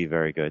him to be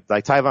very good.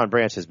 Like Tyvon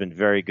Branch has been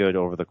very good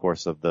over the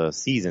course of the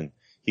season.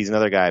 He's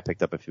another guy I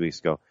picked up a few weeks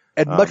ago.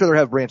 I'd much rather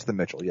have Branch than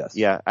Mitchell, yes.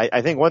 Yeah,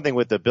 I think one thing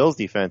with the Bills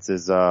defense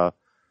is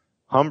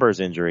Humber's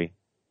injury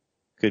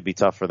could be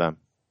tough for them.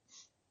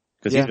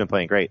 Because he's been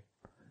playing great.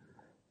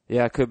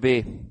 Yeah, it could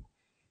be.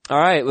 All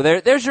right,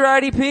 well there's your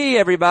IDP,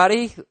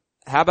 everybody.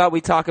 How about we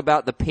talk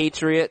about the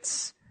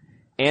Patriots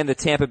and the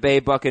Tampa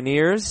Bay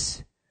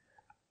Buccaneers?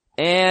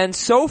 And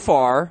so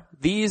far,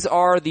 these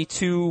are the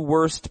 2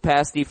 worst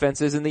pass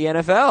defenses in the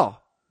NFL.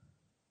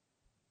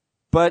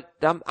 But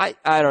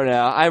I don't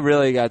know. I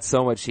really got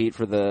so much heat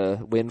for the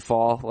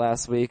windfall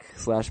last week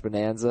 /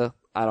 bonanza.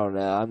 I don't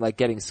know. I'm like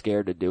getting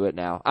scared to do it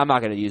now. I'm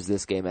not going to use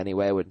this game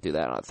anyway. I wouldn't do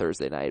that on a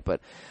Thursday night, but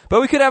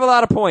we could have a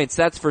lot of points,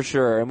 that's for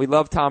sure. And we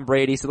love Tom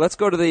Brady. So let's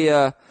go to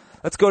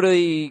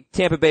the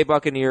Tampa Bay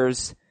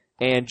Buccaneers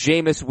and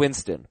Jameis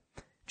Winston.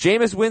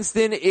 Jameis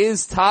Winston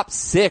is top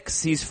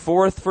 6. He's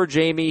 4th for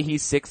Jamie.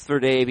 He's 6th for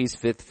Dave. He's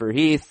 5th for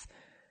Heath.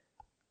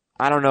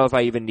 I don't know if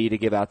I even need to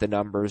give out the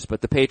numbers,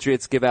 but the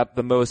Patriots give up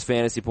the most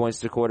fantasy points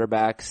to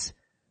quarterbacks.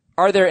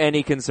 Are there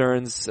any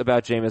concerns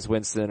about Jameis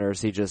Winston, or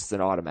is he just an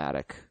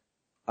automatic?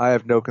 I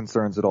have no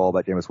concerns at all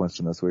about Jameis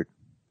Winston this week.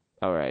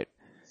 All right.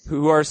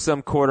 Who are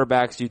some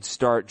quarterbacks you'd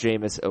start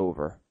Jameis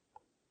over?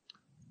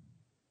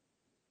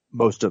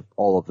 Most of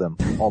all of them,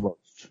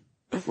 almost.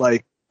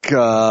 Like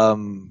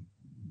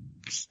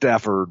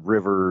Stafford,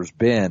 Rivers,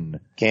 Ben,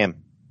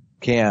 Cam,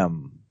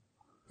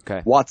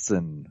 okay,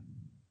 Watson,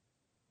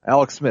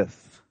 Alex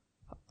Smith.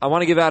 I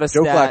want to give out a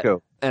Joe stat,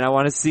 Flacco. And I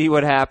want to see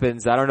what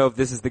happens. I don't know if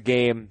this is the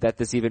game that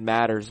this even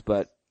matters,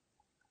 but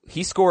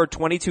he scored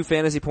 22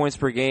 fantasy points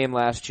per game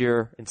last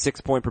year in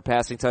 6-point per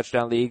passing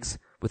touchdown leagues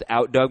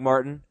without Doug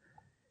Martin,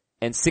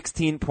 and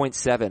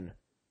 16.7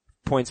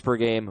 points per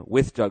game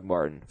with Doug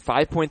Martin.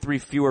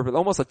 5.3 fewer, but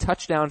almost a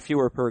touchdown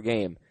fewer per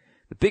game.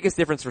 The biggest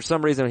difference, for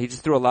some reason, he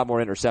just threw a lot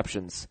more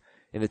interceptions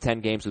in the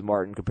 10 games with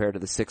Martin compared to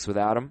the 6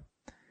 without him.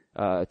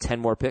 10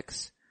 more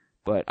picks.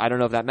 But I don't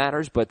know if that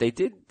matters, but they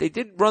did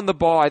run the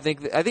ball. I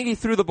think he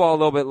threw the ball a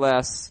little bit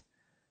less,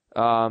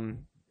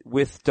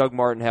 with Doug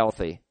Martin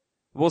healthy.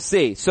 We'll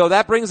see. So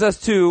that brings us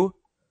to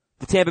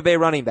the Tampa Bay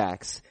running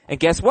backs. And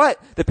guess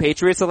what? The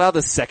Patriots allow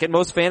the second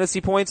most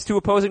fantasy points to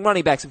opposing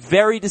running backs.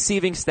 Very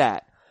deceiving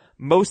stat.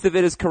 Most of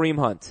it is Kareem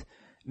Hunt.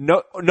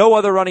 No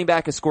other running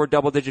back has scored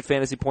double-digit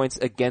fantasy points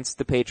against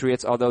the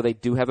Patriots, although they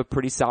do have a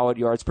pretty solid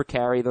yards per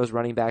carry, those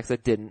running backs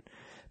that didn't.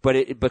 But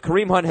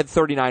Kareem Hunt had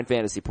 39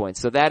 fantasy points,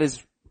 so that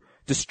is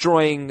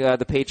destroying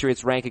the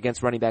Patriots' rank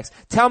against running backs.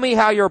 Tell me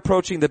how you're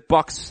approaching the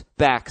Bucs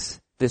backs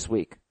this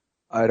week.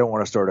 I don't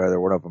want to start either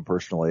one of them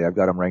personally. I've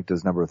got them ranked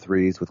as number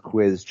 3s with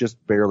Quiz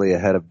just barely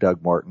ahead of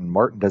Doug Martin.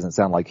 Martin doesn't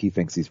sound like he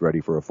thinks he's ready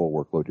for a full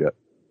workload yet.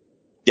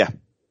 Yeah.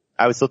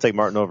 I would still take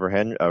Martin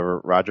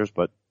over Rodgers,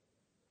 but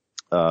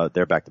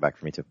they're back-to-back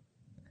for me too.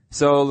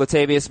 So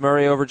Latavius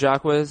Murray over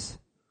Jacquizz?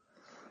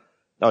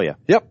 Oh yeah.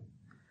 Yep.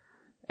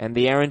 And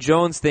the Aaron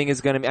Jones thing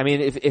is going to be, I mean,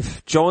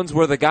 if Jones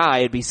were the guy,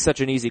 it'd be such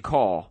an easy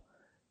call.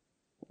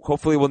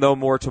 Hopefully we'll know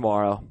more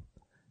tomorrow.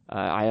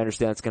 I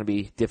understand it's going to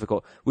be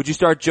difficult. Would you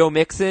start Joe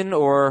Mixon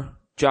or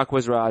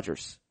Jacquizz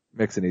Rodgers?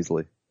 Mixon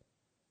easily.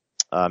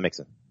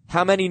 Mixon.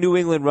 How many New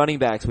England running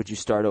backs would you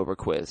start over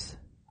Quiz?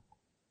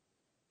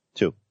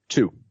 2.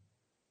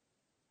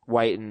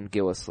 White and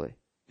Gillislee.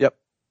 Yep.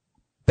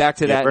 Back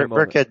to that in a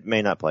moment. Burkhead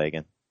may not play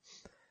again.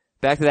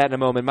 Back to that in a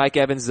moment. Mike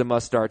Evans is a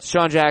must start.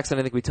 Deshaun Jackson,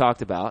 I think we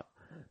talked about.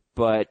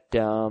 But,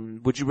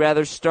 would you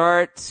rather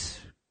start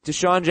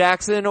Deshaun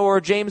Jackson or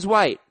James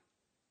White?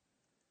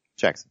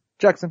 Jackson.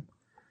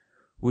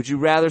 Would you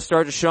rather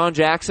start Deshaun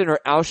Jackson or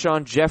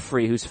Alshon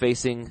Jeffrey, who's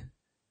facing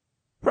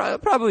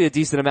probably a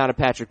decent amount of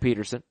Patrick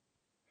Peterson?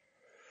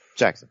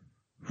 Jackson.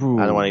 Ooh.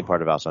 I don't want any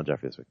part of Alshon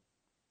Jeffrey this week.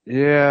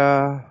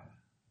 Yeah.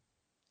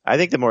 I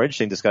think the more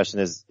interesting discussion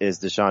is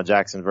Deshaun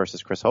Jackson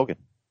versus Chris Hogan.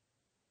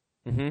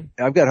 Mm-hmm.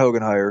 I've got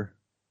Hogan higher.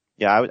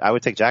 Yeah, I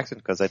would take Jackson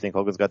because I think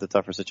Hogan's got the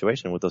tougher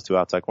situation with those 2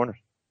 outside corners.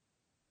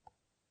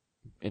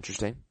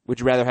 Interesting. Would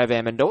you rather have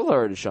Amendola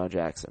or Deshaun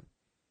Jackson?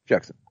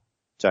 Jackson.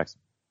 All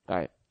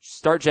right.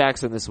 Start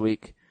Jackson this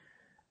week.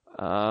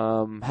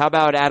 How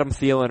about Adam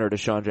Thielen or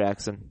Deshaun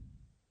Jackson?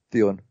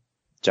 Thielen.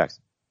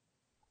 Jackson.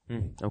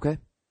 Okay.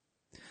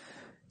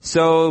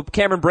 So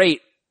Cameron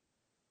Brate,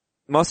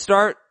 must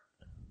start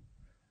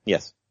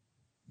Yes.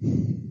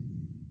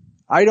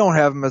 I don't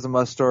have him as a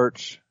must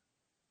start.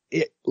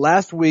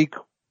 Last week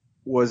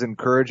was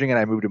encouraging and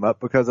I moved him up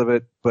because of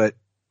it, but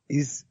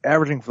he's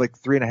averaging like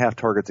 3.5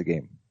 targets a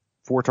game,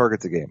 4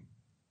 targets a game.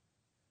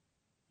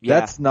 Yeah.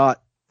 That's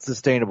not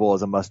sustainable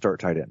as a must start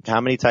tight end.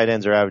 How many tight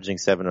ends are averaging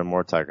 7 or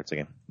more targets a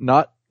game?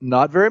 Not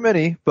very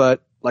many,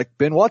 but like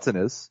Ben Watson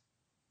is.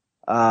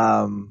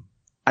 I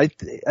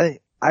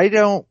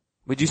don't.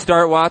 Would you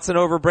start Watson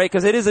over Bray?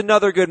 Because it is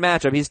another good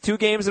matchup. He's 2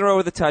 games in a row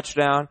with a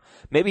touchdown.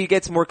 Maybe he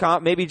gets more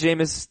maybe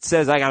Jameis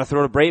says, I gotta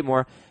throw to Bray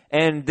more.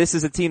 And this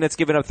is a team that's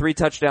given up 3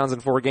 touchdowns in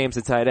 4 games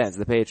to tight ends,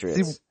 the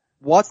Patriots. See,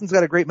 Watson's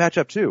got a great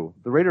matchup too.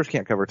 The Raiders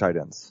can't cover tight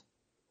ends.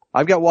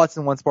 I've got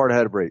Watson 1 spot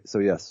ahead of Bray, so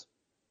yes.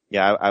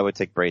 Yeah, I would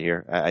take Bray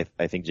here.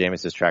 I think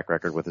Jameis' track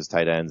record with his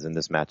tight ends in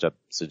this matchup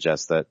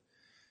suggests that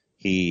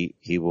he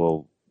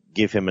will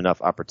give him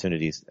enough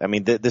opportunities. I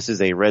mean, this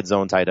is a red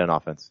zone tight end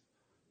offense.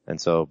 And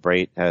so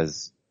Bray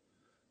has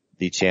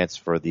the chance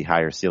for the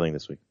higher ceiling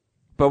this week.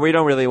 But we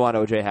don't really want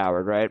O.J.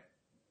 Howard, right?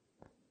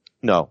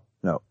 No.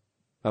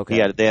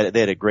 Okay. They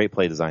had a great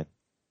play design.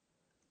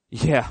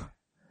 Yeah.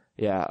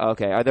 Yeah,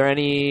 okay. Are there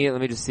any, let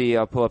me just see,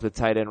 I'll pull up the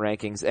tight end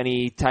rankings.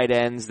 Any tight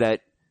ends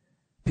that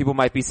people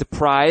might be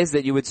surprised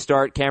that you would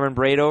start Cameron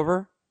Brate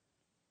over?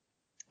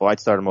 Well, I'd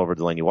start him over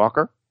Delaney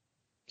Walker,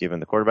 given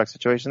the quarterback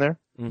situation there.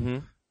 Mm-hmm.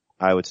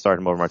 I would start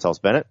him over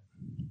Martellus Bennett,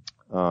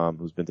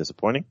 who's been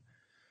disappointing.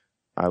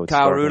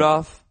 Kyle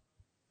Rudolph?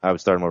 I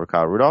would start him over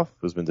Kyle Rudolph,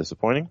 who's been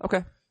disappointing.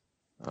 Okay.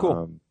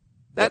 Cool.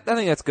 I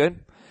think that's good.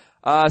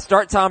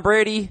 Start Tom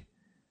Brady,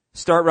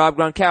 start Rob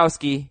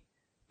Gronkowski,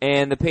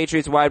 and the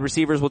Patriots wide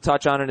receivers we'll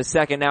touch on in a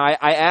second. Now,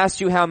 I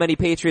asked you how many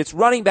Patriots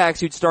running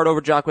backs you'd start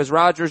over Jacquizz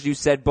Rodgers. You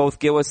said both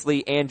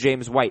Gillislee and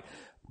James White.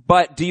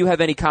 But do you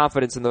have any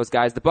confidence in those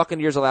guys? The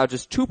Buccaneers allow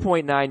just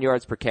 2.9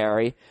 yards per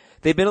carry.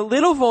 They've been a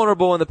little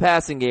vulnerable in the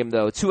passing game,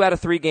 though. 2 out of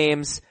 3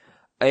 games,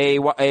 a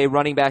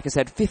running back has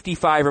had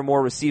 55 or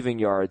more receiving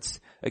yards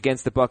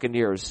against the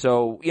Buccaneers.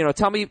 So,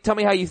 tell me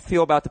how you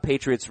feel about the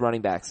Patriots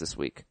running backs this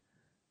week.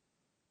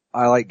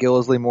 I like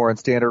Gillislee more in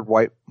standard,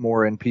 White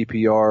more in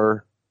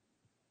PPR.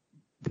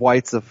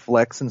 White's a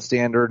flex in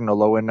standard and a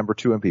low end number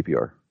 2 in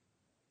PPR.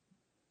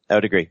 I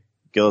would agree.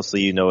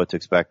 Gillislee, you know what to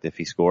expect. If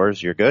he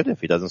scores, you're good. If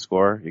he doesn't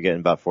score, you're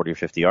getting about 40 or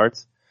 50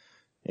 yards.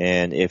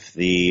 And if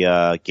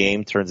the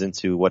game turns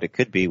into what it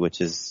could be, which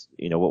is,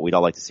 what we'd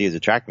all like to see as a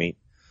track meet,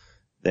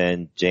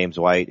 then James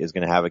White is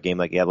going to have a game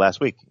like he had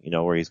last week,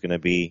 where he's going to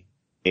be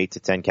 8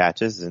 to 10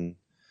 catches and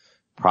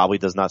probably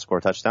does not score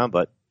a touchdown,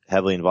 but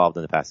heavily involved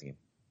in the passing game.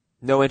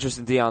 No interest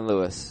in Deion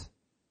Lewis.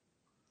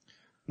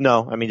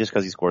 No, I mean, just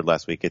because he scored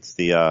last week, it's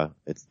the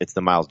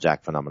Miles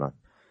Jack phenomenon.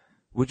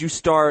 Would you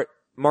start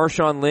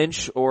Marshawn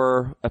Lynch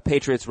or a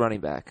Patriots running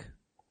back?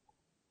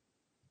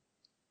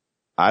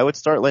 I would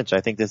start Lynch.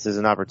 I think this is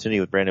an opportunity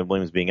with Brandon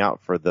Williams being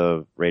out for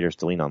the Raiders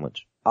to lean on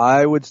Lynch.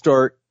 I would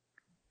start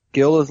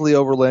Gillislee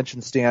over Lynch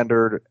in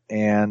standard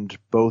and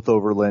both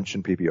over Lynch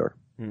in PPR.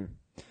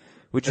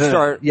 Would you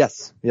start?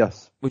 Yes.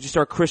 Would you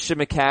start Christian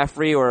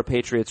McCaffrey or a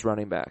Patriots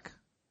running back?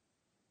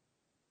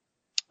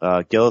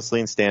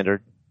 Gillislee in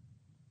standard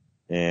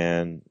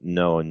and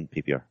no in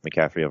PPR.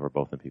 McCaffrey over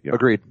both in PPR.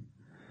 Agreed.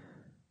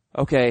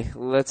 Okay,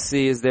 let's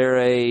see. Is there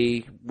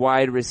a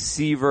wide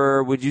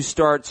receiver? Would you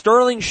start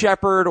Sterling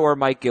Shepard or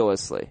Mike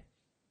Gillislee?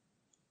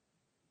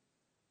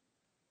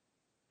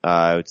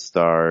 I would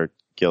start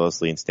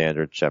Gillislee in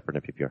standard, Shepard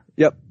in PPR.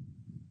 Yep.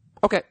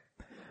 Okay.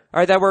 All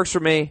right, that works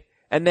for me.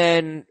 And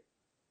then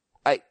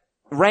I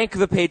rank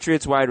the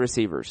Patriots wide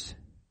receivers.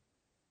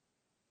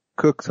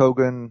 Cooks,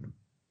 Hogan,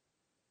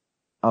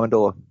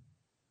 Amendola.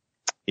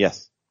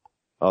 Yes.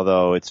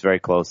 Although it's very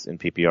close in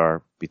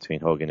PPR between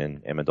Hogan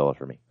and Amendola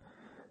for me.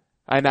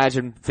 I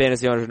imagine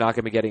fantasy owners are not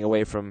going to be getting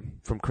away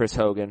from Chris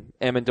Hogan.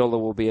 Amendola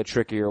will be a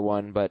trickier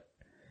one, but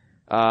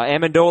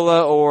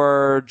Amendola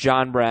or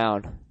John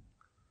Brown?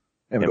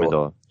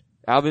 Amendola.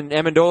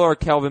 Amendola or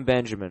Kelvin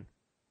Benjamin?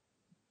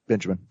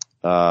 Benjamin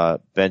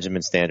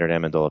standard,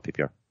 Amendola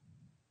PPR.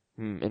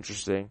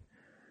 Interesting.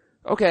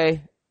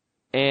 Okay.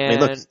 And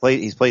I mean, look,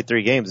 he's played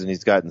 3 games and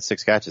he's gotten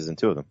 6 catches in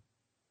 2 of them.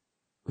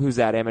 Who's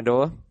that?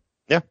 Amendola?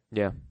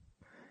 Yeah.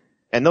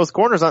 And those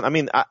corners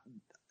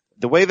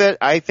the way that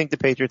I think the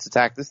Patriots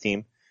attack this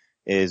team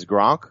is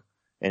Gronk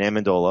and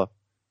Amendola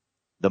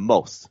the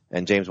most,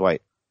 and James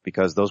White,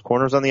 because those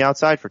corners on the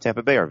outside for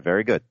Tampa Bay are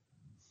very good.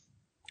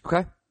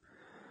 Okay.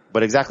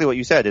 But exactly what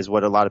you said is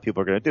what a lot of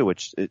people are going to do,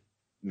 which it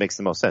makes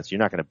the most sense. You're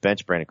not going to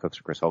bench Brandon Cooks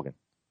or Chris Hogan.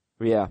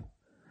 Yeah.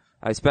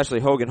 Especially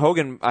Hogan.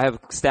 Hogan, I have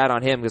a stat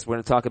on him because we're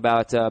going to talk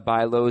about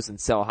buy lows and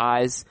sell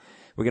highs.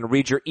 We're going to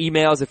read your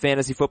emails at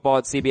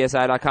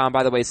fantasyfootball@cbsi.com.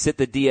 By the way, sit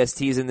the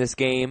DSTs in this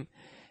game.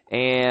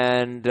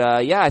 And,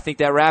 I think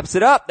that wraps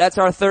it up. That's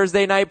our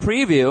Thursday night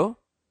preview.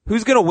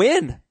 Who's gonna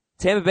win?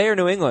 Tampa Bay or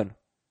New England?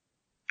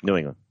 New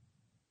England.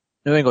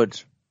 New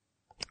England.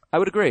 I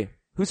would agree.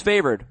 Who's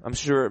favored? I'm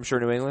sure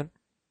New England.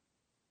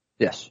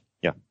 Yes.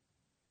 Yeah.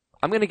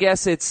 I'm gonna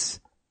guess it's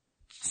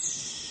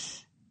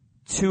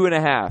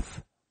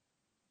 2.5.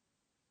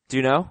 Do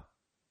you know?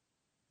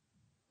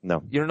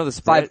 No. You don't know the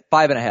spread?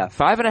 5.5.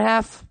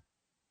 5.5?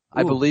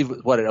 I believe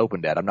what it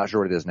opened at. I'm not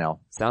sure what it is now.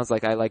 Sounds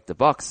like I like the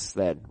Bucks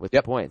then with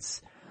the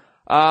points.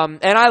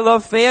 And I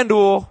love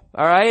FanDuel.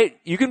 All right.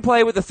 You can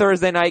play with the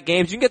Thursday night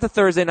games. You can get the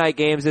Thursday night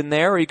games in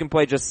there, or you can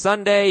play just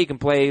Sunday. You can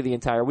play the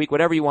entire week,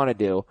 whatever you want to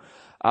do.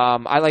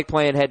 I like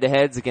playing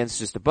head-to-heads against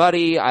just a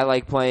buddy. I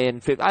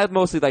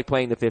mostly like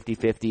playing the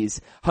 50-50s.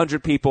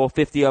 100 people,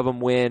 50 of them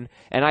win.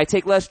 And I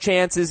take less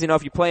chances. You know,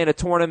 if you play in a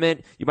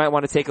tournament, you might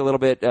want to take a little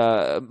bit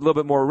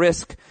more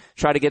risk.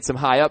 Try to get some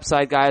high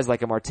upside guys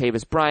like a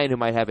Martavis Bryant who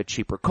might have a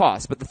cheaper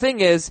cost. But the thing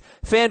is,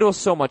 FanDuel's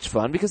so much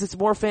fun because it's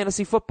more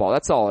fantasy football.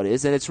 That's all it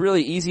is. And it's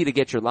really easy to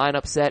get your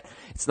lineup set.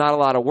 It's not a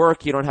lot of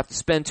work. You don't have to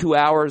spend 2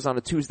 hours on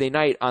a Tuesday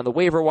night on the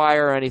waiver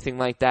wire or anything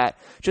like that.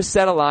 Just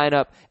set a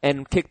lineup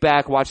and kick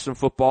back, watch some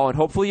football, and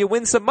hopefully you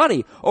win some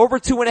money. Over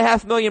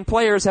 2.5 million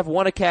players have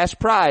won a cash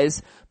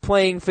prize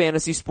playing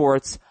fantasy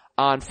sports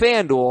on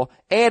FanDuel.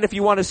 And if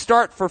you want to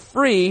start for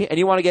free and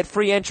you want to get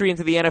free entry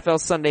into the NFL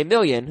Sunday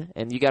Million,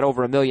 and you got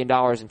over $1 million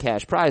in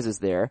cash prizes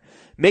there,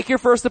 make your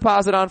first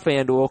deposit on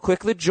FanDuel, click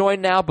the Join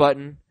Now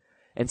button,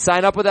 and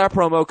sign up with our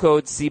promo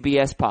code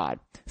CBSPod.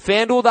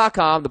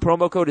 FanDuel.com, the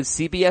promo code is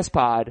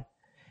CBSPod.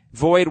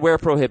 Void where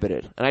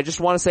prohibited. And I just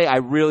want to say I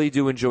really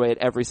do enjoy it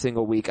every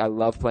single week. I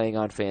love playing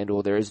on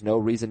FanDuel. There is no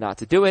reason not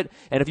to do it.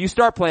 And if you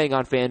start playing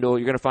on FanDuel,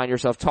 you're going to find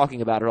yourself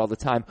talking about it all the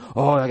time.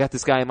 Oh, I got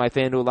this guy in my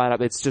FanDuel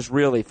lineup. It's just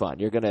really fun.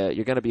 You're going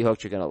to be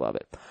hooked. You're going to love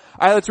it.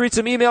 All right, let's read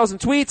some emails and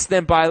tweets,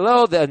 then buy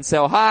low, then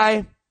sell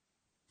high.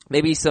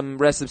 Maybe some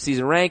rest of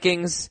season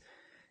rankings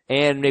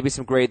and maybe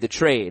some grade the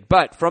trade.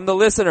 But from the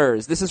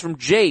listeners, this is from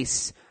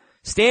Jace.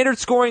 Standard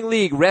scoring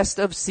league, rest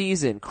of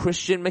season,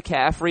 Christian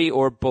McCaffrey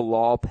or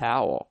Bilal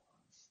Powell?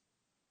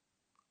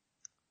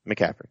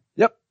 McCaffrey.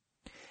 Yep.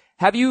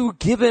 Have you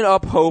given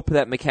up hope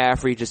that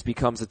McCaffrey just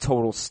becomes a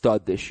total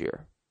stud this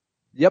year?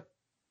 Yep.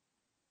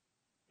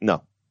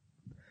 No.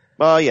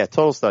 Well, yeah,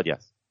 total stud,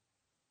 yes.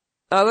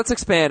 Let's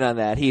expand on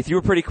that. Heath, you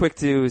were pretty quick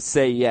to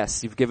say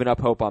yes, you've given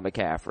up hope on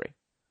McCaffrey.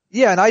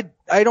 Yeah, and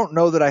I don't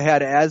know that I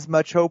had as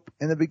much hope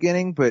in the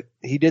beginning, but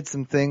he did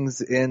some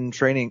things in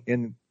training,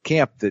 in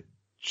camp that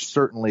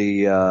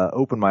certainly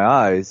opened my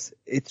eyes.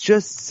 It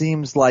just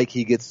seems like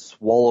he gets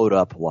swallowed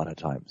up a lot of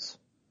times.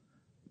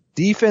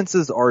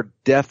 Defenses are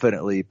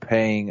definitely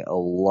paying a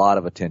lot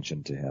of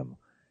attention to him,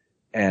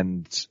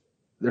 and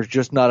there's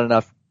just not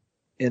enough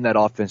in that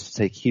offense to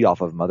take heat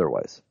off of him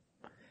otherwise.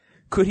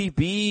 Could he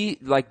be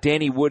like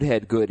Danny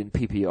Woodhead good in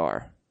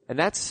PPR? And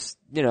that's,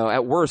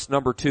 at worst,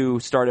 number 2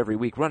 start every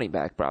week running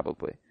back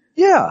probably.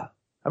 Yeah.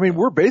 I mean,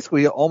 we're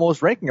basically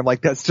almost ranking him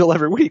like that still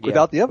every week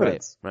without the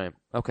evidence. Right.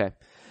 Okay.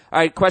 All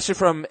right, question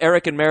from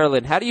Eric in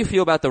Maryland. How do you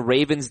feel about the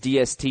Ravens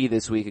DST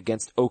this week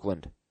against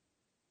Oakland?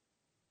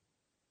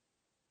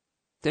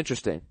 It's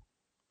interesting.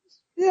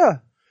 Yeah.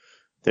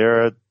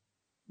 They're a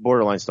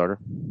borderline starter.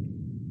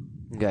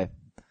 Okay.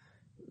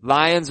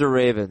 Lions or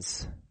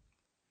Ravens?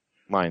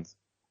 Lions.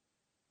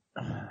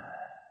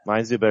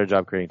 Lions do a better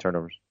job creating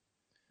turnovers.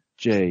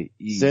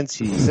 J-E-T.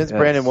 Since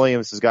Brandon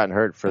Williams has gotten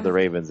hurt for the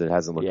Ravens, it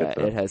hasn't looked good.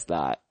 Yeah, it has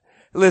not.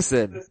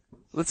 Listen,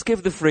 let's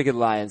give the friggin'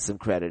 Lions some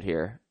credit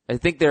here. I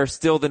think they're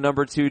still the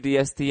number 2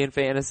 DST in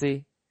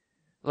fantasy.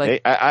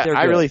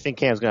 I really think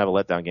Cam's gonna have a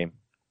letdown game.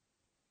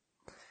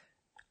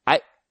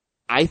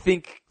 I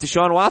think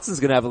Deshaun Watson's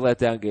gonna have a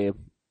letdown game.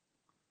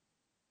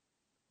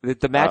 The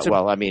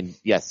matchup.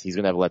 Yes, he's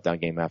gonna have a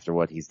letdown game after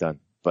what he's done,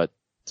 but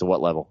to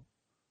what level?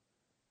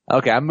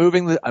 Okay, I'm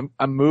moving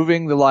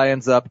the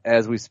Lions up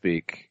as we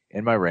speak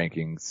in my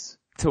rankings.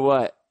 To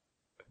what?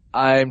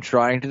 I'm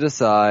trying to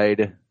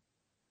decide.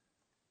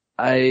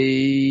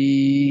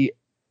 I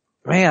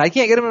can't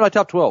get him in my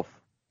top 12.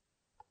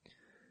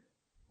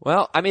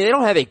 Well, they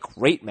don't have a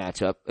great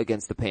matchup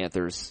against the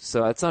Panthers,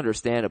 so that's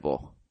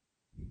understandable.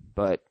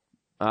 But,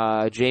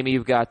 Jamie,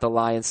 you've got the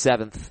Lions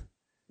 7th.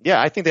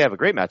 Yeah, I think they have a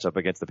great matchup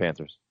against the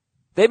Panthers.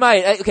 They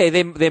might. Okay,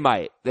 they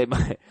might.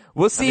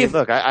 We'll see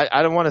look,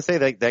 I don't want to say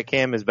that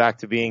Cam is back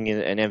to being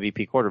an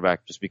MVP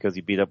quarterback just because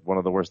he beat up one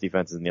of the worst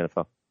defenses in the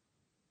NFL.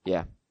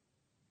 Yeah.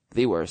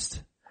 The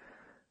worst.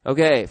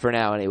 Okay, for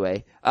now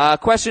anyway.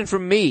 Question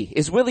from me.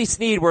 Is Willie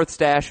Snead worth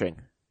stashing?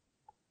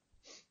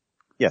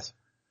 Yes.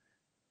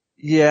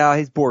 Yeah,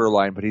 he's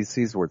borderline, but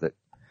he's worth it.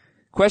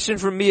 Question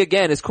from me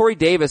again. Is Corey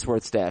Davis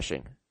worth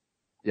stashing?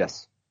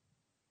 Yes.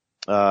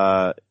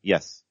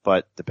 Yes,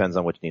 but depends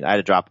on what you need. I had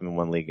to drop him in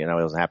one league and I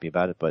wasn't happy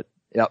about it, but.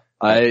 Yep.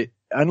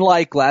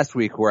 Unlike last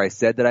week where I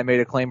said that I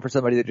made a claim for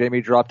somebody that Jamie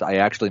dropped, I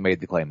actually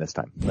made the claim this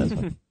time. That's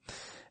fine.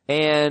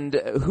 And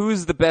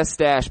who's the best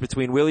stash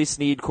between Willie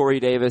Snead, Corey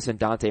Davis, and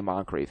Dante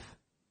Moncrief?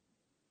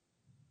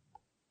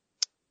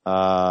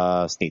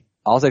 Snead.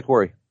 I'll say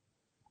Corey.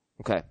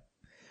 Okay.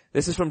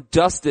 This is from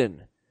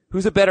Dustin.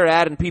 Who's a better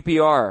ad in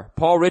PPR?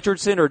 Paul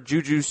Richardson or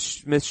Juju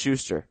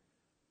Smith-Schuster?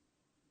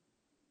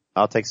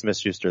 I'll take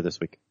Smith-Schuster this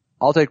week.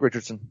 I'll take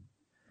Richardson.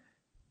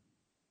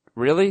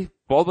 Really?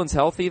 Baldwin's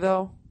healthy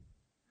though?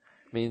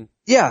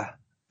 Yeah.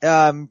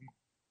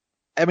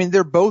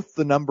 They're both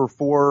the number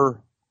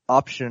 4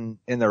 option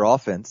in their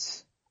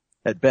offense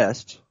at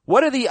best.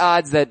 What are the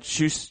odds that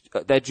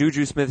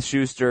Juju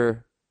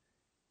Smith-Schuster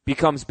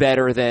becomes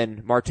better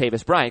than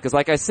Martavis Bryant? Because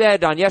like I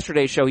said on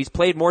yesterday's show, he's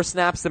played more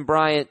snaps than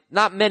Bryant,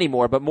 not many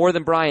more, but more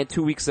than Bryant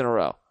 2 weeks in a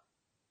row.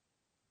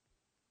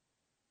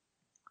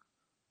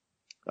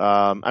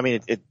 I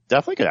mean, it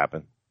definitely could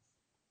happen.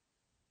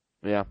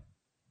 Yeah.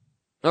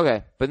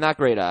 Okay, but not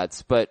great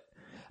odds. But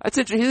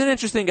he's an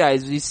interesting guy.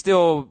 He's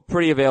still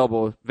pretty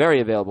available,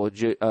 very available,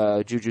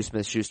 Juju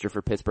Smith-Schuster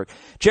for Pittsburgh.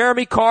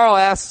 Jeremy Carl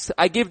asks,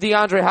 I give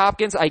DeAndre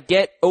Hopkins, I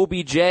get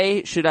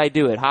OBJ, should I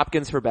do it?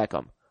 Hopkins for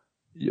Beckham.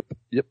 Yep.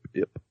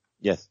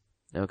 Yes.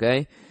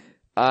 Okay.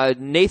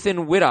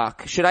 Nathan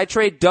Whittock, should I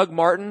trade Doug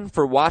Martin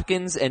for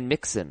Watkins and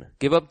Mixon?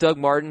 Give up Doug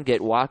Martin,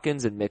 get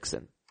Watkins and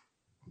Mixon.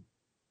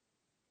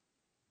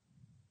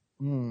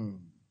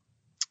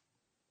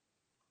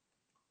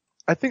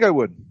 I think I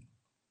would.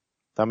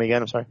 Tell me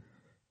again, I'm sorry.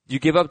 You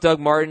give up Doug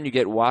Martin, you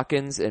get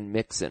Watkins and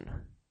Mixon.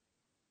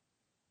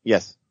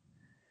 Yes.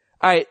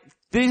 Alright,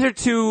 these are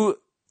two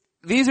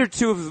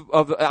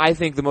of I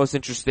think the most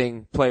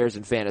interesting players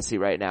in fantasy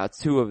right now. It's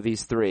two of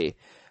these three.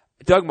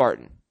 Doug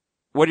Martin,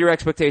 what are your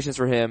expectations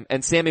for him?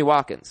 And Sammy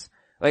Watkins.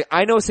 Like,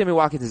 I know Sammy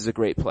Watkins is a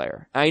great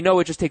player. I know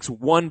it just takes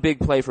one big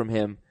play from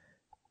him.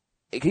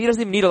 He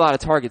doesn't even need a lot of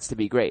targets to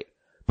be great.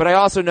 But I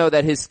also know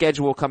that his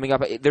schedule coming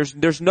up,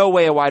 there's no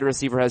way a wide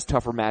receiver has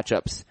tougher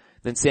matchups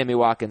than Sammy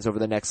Watkins over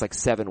the next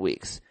 7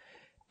 weeks.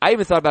 I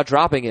even thought about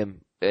dropping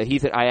him.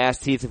 I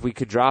asked Heath if we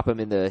could drop him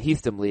in the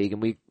Heathdom League,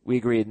 and we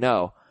agreed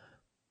no.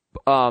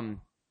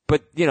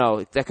 But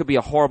that could be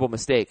a horrible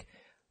mistake.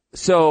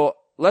 So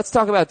let's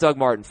talk about Doug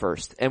Martin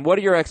first. And what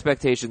are your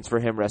expectations for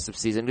him rest of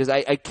season? Because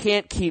I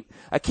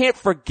can't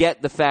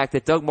forget the fact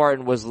that Doug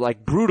Martin was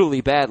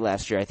brutally bad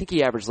last year. I think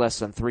he averaged less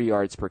than 3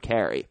 yards per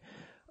carry.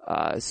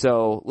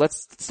 So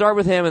let's start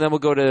with him and then we'll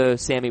go to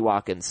Sammy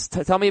Watkins.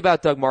 Tell me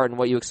about Doug Martin,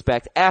 what you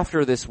expect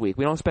after this week.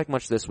 We don't expect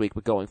much this week,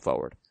 but going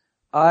forward.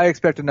 I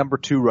expect a number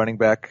 2 running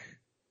back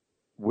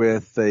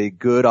with a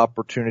good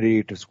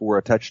opportunity to score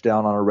a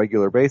touchdown on a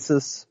regular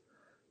basis,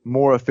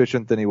 more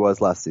efficient than he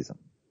was last season.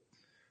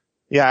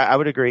 Yeah, I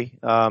would agree.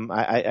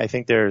 I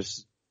think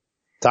there's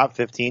top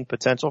 15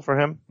 potential for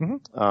him.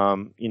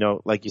 Mm-hmm.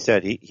 Like you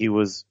said, he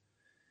was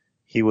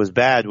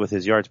bad with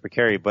his yards per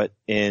carry, but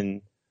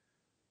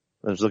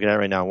I was looking at it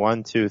right now.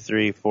 1, 2,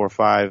 3, 4,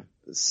 5,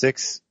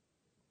 6.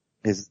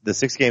 The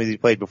 6 games he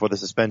played before the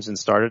suspension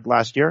started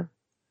last year.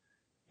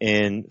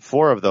 In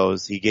 4 of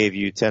those, he gave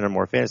you 10 or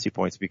more fantasy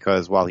points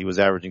because while he was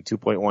averaging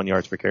 2.1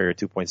 yards per carry or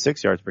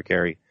 2.6 yards per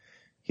carry,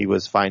 he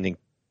was finding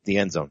the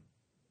end zone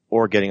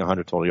or getting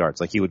 100 total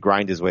yards. He would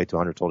grind his way to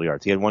 100 total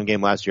yards. He had one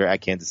game last year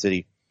at Kansas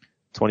City,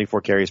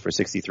 24 carries for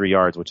 63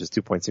 yards, which is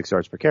 2.6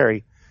 yards per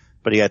carry,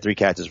 but he had 3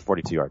 catches for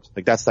 42 yards.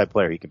 That's the type of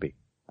player he could be.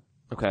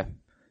 Okay.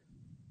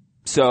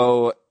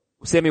 So,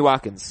 Sammy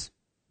Watkins,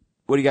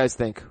 what do you guys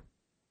think?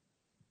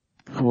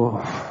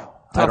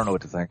 I don't know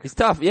what to think. He's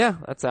tough, yeah.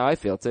 That's how I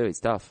feel too. He's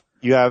tough.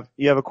 You have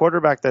a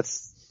quarterback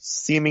that's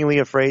seemingly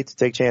afraid to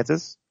take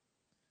chances,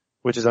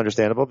 which is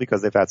understandable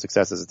because they've had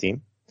success as a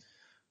team.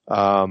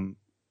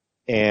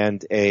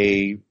 And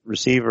a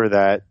receiver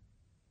that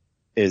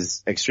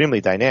is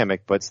extremely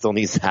dynamic but still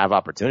needs to have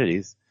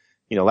opportunities.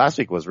 Last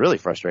week was really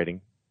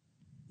frustrating.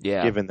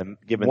 Yeah. Given the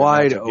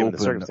wide matchup, open given the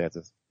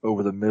circumstances.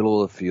 Over the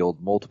middle of the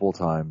field multiple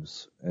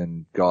times,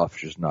 and Goff's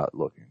just not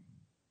looking.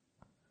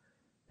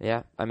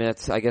 Yeah, I mean,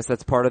 I guess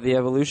that's part of the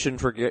evolution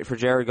for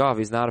Jared Goff.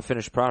 He's not a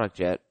finished product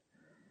yet.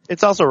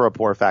 It's also a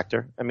rapport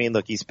factor. I mean,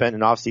 look, he spent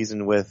an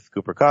offseason with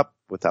Cooper Kupp,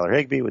 with Tyler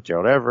Higbee, with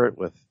Gerald Everett,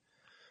 with,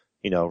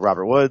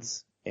 Robert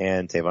Woods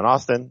and Tavon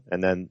Austin,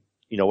 and then,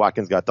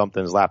 Watkins got dumped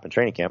in his lap in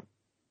training camp.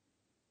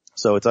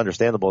 So it's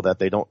understandable that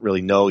they don't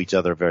really know each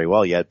other very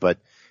well yet, but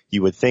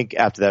you would think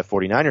after that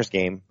 49ers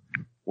game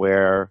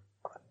where,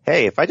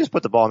 hey, if I just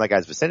put the ball in that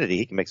guy's vicinity,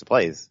 he can make some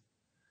plays,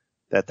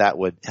 that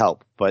would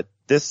help. But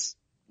this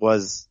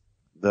was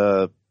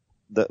the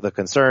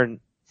concern.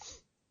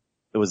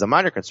 It was a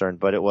minor concern,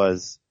 but it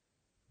was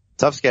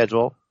tough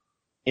schedule,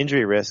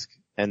 injury risk,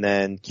 and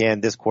then can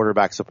this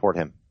quarterback support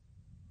him?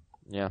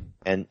 Yeah.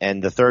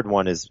 And the third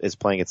one is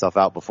playing itself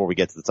out before we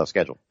get to the tough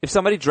schedule. If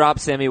somebody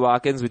dropped Sammy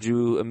Watkins, would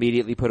you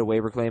immediately put a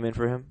waiver claim in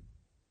for him?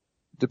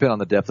 Depend on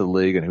the depth of the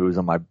league and who's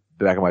on my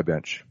back of my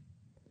bench.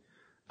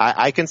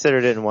 I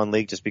considered it in one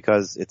league just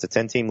because it's a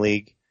 10-team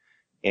league,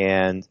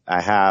 and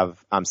I'm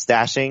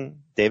stashing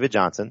David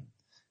Johnson,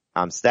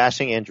 I'm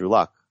stashing Andrew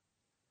Luck,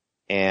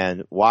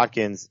 and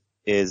Watkins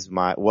was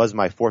my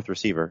 4th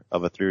receiver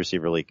of a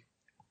 3-receiver league,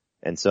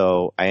 and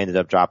so I ended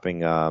up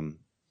dropping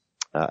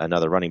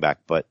another running back,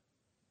 but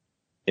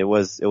it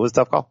was a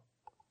tough call.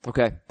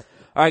 Okay,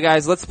 all right,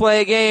 guys, let's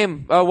play a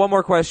game. One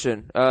more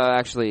question,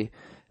 actually.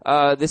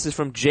 This is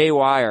from Jay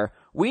Wire.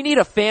 We need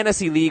a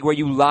fantasy league where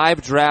you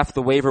live draft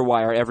the waiver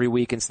wire every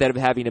week instead of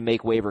having to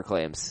make waiver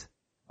claims.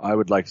 I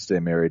would like to stay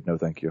married. No,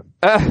 thank you.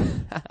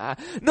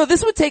 No,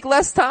 this would take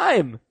less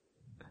time.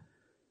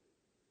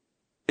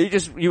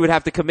 You would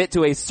have to commit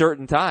to a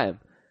certain time.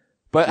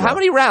 But yeah. How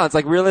many rounds,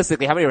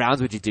 realistically, how many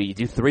rounds would you do? You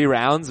do 3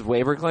 rounds of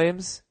waiver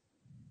claims?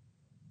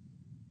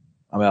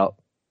 I'm out.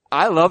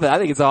 I love it. I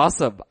think it's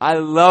awesome. I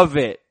love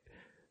it.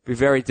 Be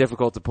very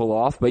difficult to pull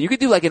off, but you could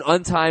do like an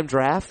untimed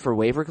draft for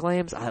waiver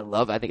claims. I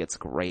love it. I think it's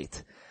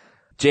great.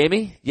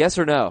 Jamie, yes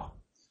or no?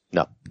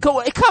 No. Come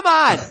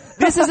on!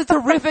 This is a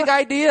terrific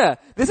idea.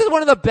 This is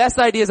one of the best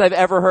ideas I've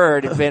ever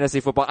heard in fantasy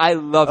football. I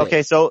love it.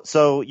 Okay,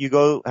 so you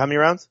go, how many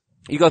rounds?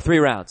 You go 3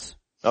 rounds.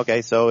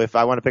 Okay, so if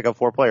I want to pick up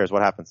 4 players,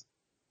 what happens?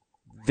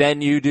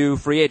 Then you do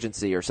free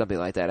agency or something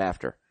like that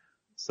after.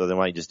 So then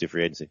why don't you just do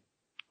free agency?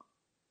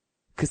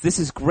 Cause this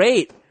is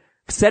great.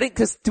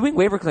 Cause doing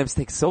waiver claims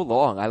takes so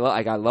long.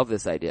 I love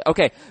this idea.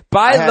 Okay.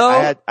 Buy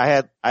low.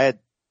 I had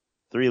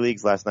 3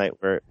 leagues last night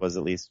where it was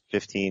at least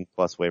 15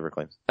 plus waiver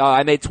claims. Oh,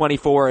 I made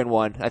 24 in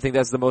one. I think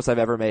that's the most I've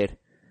ever made.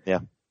 Yeah.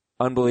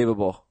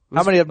 Unbelievable.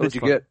 How many of them did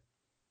you get?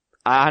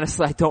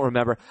 Honestly, I don't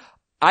remember.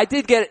 I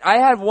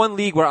had one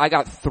league where I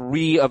got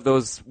 3 of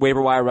those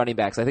waiver wire running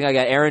backs. I think I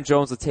got Aaron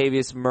Jones,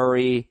 Latavius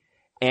Murray,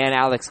 and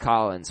Alex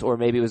Collins, or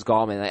maybe it was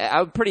Gallman.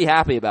 I'm pretty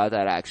happy about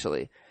that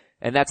actually.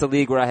 And that's a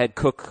league where I had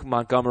Cook,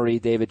 Montgomery,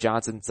 David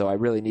Johnson, so I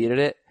really needed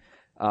it.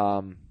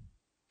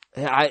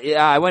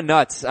 I went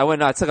nuts.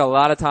 It took a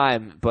lot of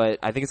time, but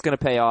I think it's gonna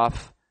pay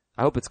off.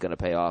 I hope it's gonna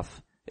pay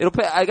off.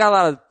 I got a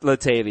lot of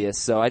Latavius,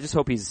 so I just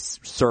hope he's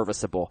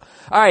serviceable.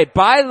 Alright,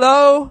 buy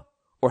low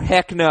or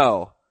heck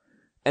no.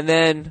 And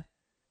then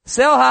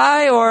sell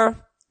high or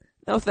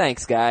no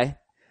thanks, guy.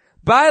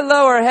 Buy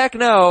low or heck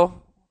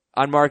no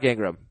on Mark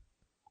Ingram.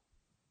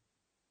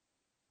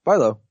 Buy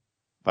low.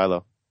 Buy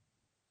low.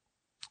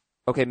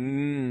 Okay,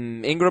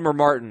 Ingram or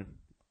Martin?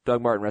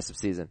 Doug Martin rest of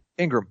season.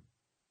 Ingram.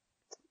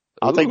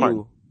 I'll take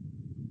Martin.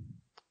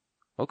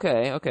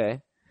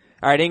 Okay.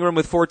 Alright, Ingram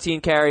with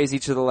 14 carries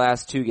each of the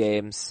last 2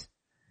 games.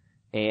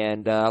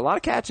 And a lot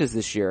of catches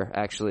this year,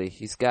 actually.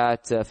 He's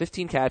got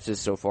 15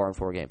 catches so far in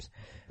 4 games.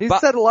 He's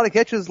had a lot of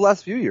catches the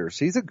last few years.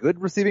 He's a good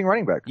receiving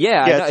running back.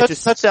 Yeah,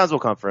 touchdowns will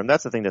come for him.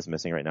 That's the thing that's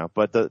missing right now.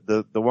 But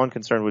the one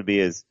concern would be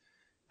is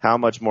how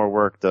much more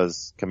work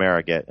does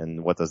Kamara get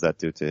and what does that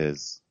do to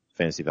his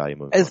fantasy value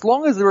moving As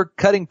forward? long as they're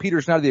cutting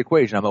Peterson out of the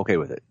equation, I'm okay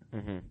with it.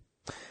 Mm-hmm.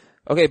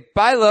 Okay,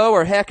 buy low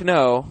or heck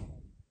no,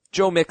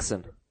 Joe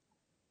Mixon.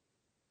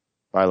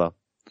 Buy low.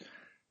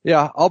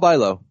 Yeah, I'll buy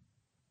low.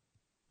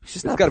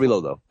 It's gotta be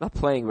low though. Not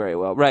playing very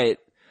well. Right.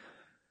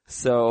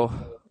 So,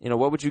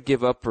 what would you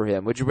give up for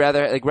him? Would you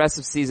rather, like rest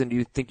of season, do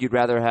you think you'd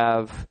rather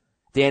have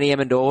Danny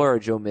Amendola or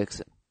Joe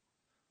Mixon?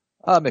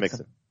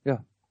 Mixon. Yeah.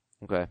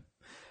 Okay.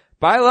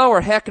 Buy low or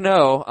heck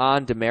no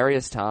on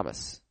Demaryius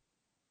Thomas.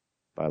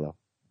 Buy low.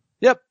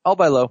 Yep, I'll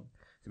buy low.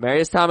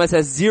 Demaryius Thomas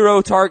has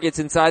 0 targets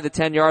inside the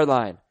 10-yard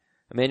line.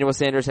 Emmanuel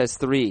Sanders has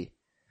 3.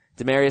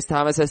 Demaryius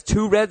Thomas has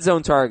 2 red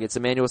zone targets.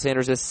 Emmanuel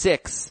Sanders has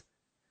 6.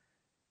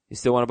 You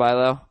still want to buy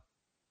low?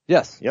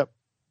 Yes. Yep.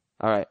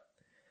 Alright.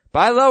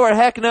 Buy low or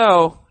heck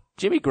no,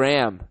 Jimmy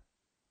Graham.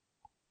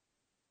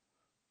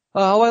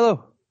 I'll buy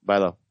low. Buy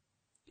low.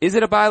 Is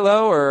it a buy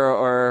low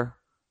or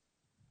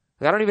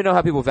I don't even know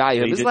how people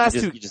value him. You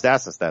just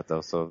asked us that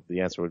though, so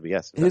the answer would be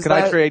yes. Can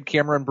I trade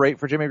Cameron Brate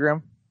for Jimmy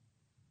Graham?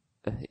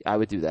 I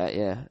would do that,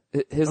 yeah.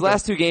 His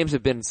last 2 games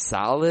have been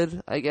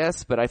solid, I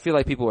guess, but I feel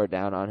like people are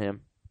down on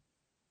him.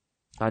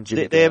 On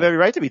Jimmy They have every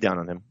right to be down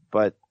on him,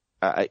 but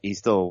he's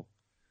still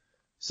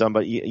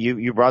somebody.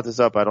 You brought this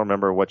up. I don't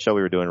remember what show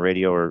we were doing,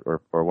 radio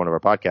or one of our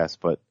podcasts,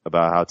 but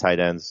about how tight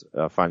ends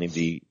finding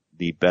the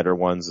better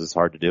ones is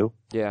hard to do.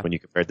 Yeah. When you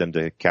compare them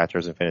to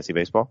catchers in fantasy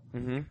baseball.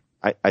 Mm-hmm.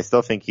 I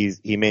still think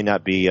he may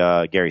not be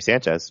Gary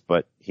Sanchez,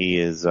 but he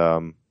is.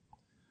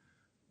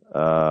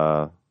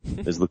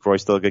 Is LaCroix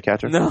still a good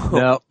catcher?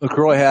 No.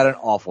 LaCroix had an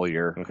awful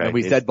year. Okay. And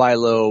we said buy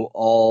low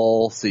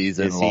all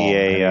season Is long. he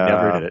and he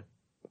never did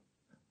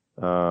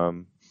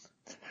it.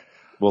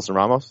 Wilson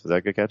Ramos, is that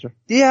a good catcher?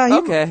 Yeah,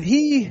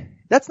 Okay.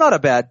 that's not a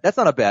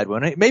bad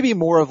one. Maybe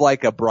more of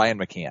like a Brian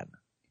McCann.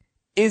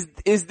 Is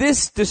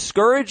this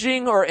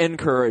discouraging or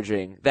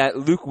encouraging that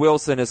Luke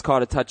Wilson has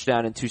caught a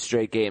touchdown in 2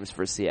 straight games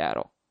for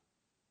Seattle?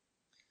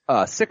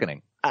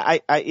 Sickening.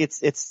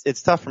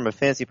 It's tough from a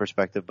fantasy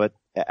perspective, but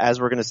as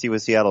we're going to see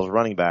with Seattle's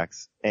running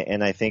backs,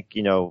 and I think,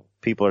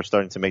 people are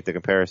starting to make the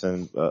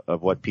comparison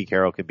of what Pete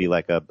Carroll could be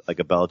like a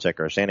Belichick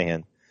or a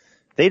Shanahan.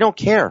 They don't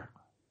care.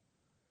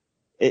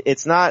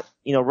 It's not,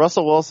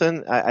 Russell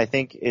Wilson, I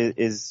think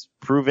is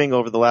proving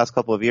over the last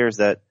couple of years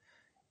that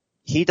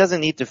he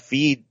doesn't need to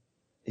feed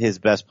his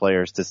best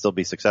players to still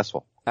be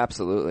successful.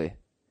 Absolutely.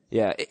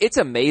 Yeah. It's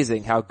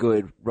amazing how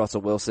good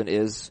Russell Wilson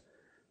is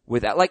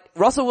with that. Like,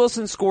 Russell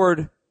Wilson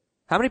scored,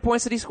 how many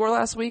points did he score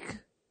last week?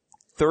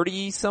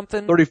 30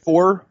 something?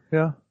 34?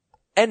 Yeah.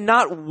 And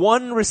not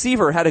one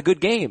receiver had a good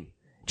game.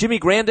 Jimmy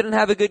Graham didn't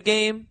have a good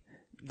game.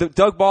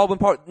 Doug Baldwin,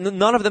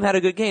 none of them had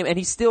a good game, and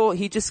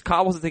he just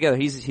cobbles it together.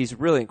 He's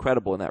really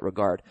incredible in that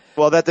regard.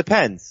 Well, that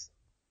depends.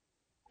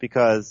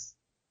 Because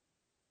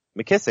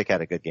McKissick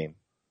had a good game.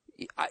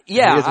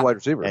 Yeah. He is a wide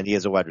receiver. And he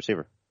is a wide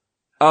receiver.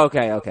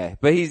 Okay.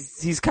 But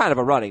he's kind of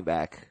a running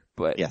back.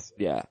 But yes.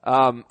 Yeah.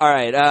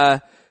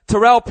 Alright,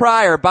 Terrell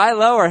Pryor, buy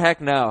low or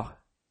heck no?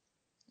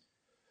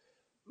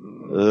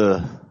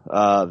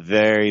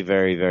 Very,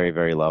 very, very,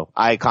 very low.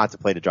 I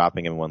contemplated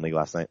dropping him in one league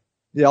last night.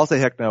 Yeah, I'll say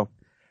heck no.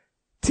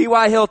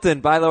 T.Y.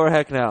 Hilton, buy low or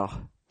heck no?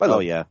 Buy low. Oh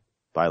yeah,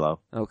 buy low.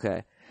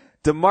 Okay.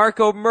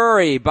 DeMarco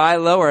Murray, buy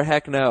low or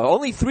heck no?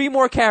 Only 3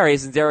 more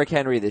carries than Derrick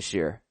Henry this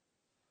year.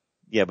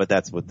 Yeah, but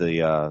that's with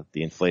the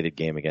inflated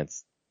game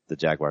against the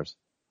Jaguars.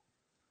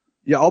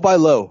 Yeah, I'll buy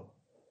low.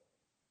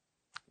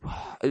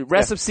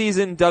 Rest of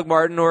season, Doug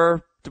Martin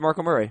or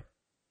DeMarco Murray?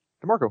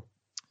 DeMarco.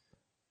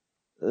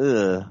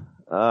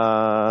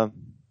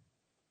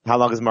 How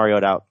long is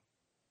Mariota out?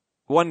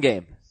 1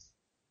 game.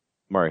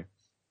 Murray.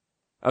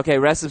 Okay,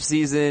 rest of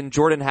season,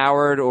 Jordan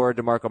Howard or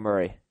DeMarco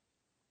Murray?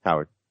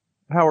 Howard.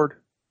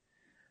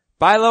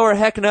 Buy low or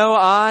heck no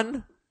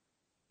on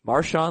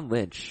Marshawn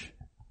Lynch?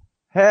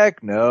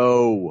 Heck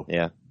no.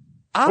 Yeah.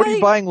 What are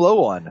you buying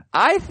low on?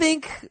 I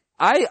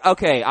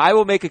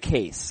will make a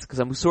case because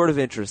I'm sort of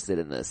interested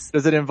in this.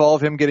 Does it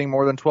involve him getting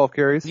more than 12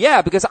 carries?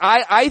 Yeah, because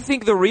I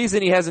think the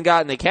reason he hasn't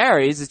gotten the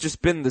carries has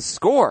just been the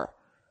score.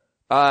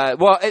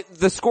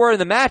 The score in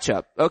the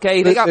matchup.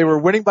 Okay, They were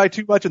winning by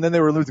too much and then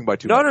they were losing by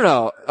too much.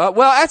 No.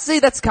 Well, actually,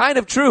 that's kind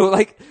of true.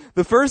 Like,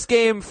 the first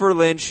game for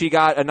Lynch, he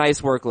got a nice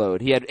workload.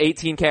 He had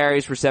 18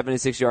 carries for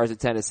 76 yards at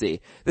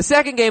Tennessee. The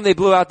second game, they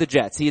blew out the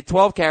Jets. He had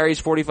 12 carries,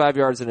 45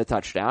 yards, and a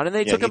touchdown, and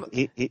they took him.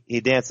 He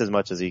danced as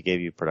much as he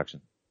gave you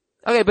production.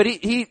 Okay, but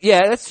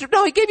that's true.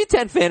 No, he gave you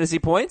 10 fantasy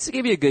points. He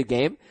gave you a good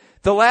game.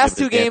 The last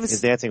 2 games.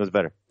 His dancing was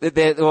better.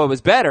 It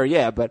was better,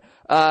 yeah, but,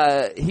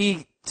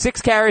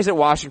 6 carries at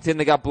Washington,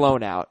 they got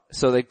blown out,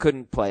 so they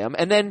couldn't play him.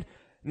 And then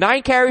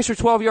 9 carries for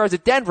 12 yards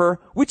at Denver,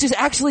 which is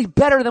actually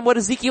better than what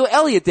Ezekiel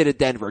Elliott did at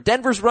Denver.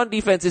 Denver's run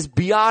defense is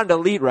beyond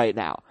elite right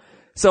now.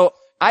 So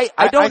I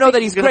don't know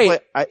that he's great.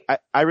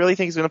 I really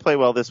think he's going to play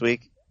well this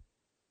week.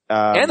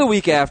 And the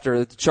week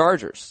after, the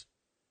Chargers.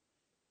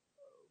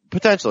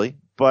 Potentially,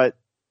 but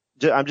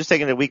I'm just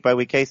taking a week by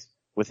week case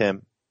with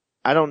him.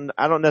 I don't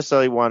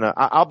necessarily want to,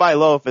 I'll buy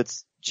low if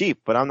it's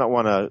cheap, but I'm not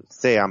want to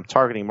say I'm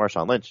targeting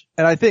Marshawn Lynch.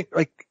 And I think,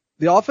 like,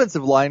 the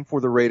offensive line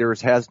for the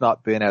Raiders has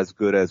not been as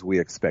good as we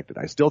expected.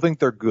 I still think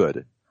they're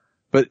good,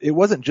 but it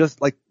wasn't just,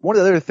 like, one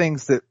of the other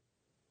things that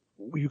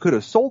you could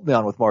have sold me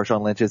on with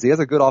Marshawn Lynch is he has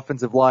a good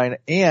offensive line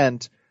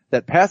and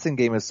that passing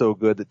game is so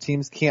good that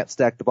teams can't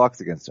stack the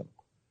box against him.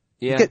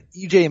 Yeah. You get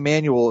E.J.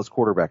 Manuel as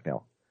quarterback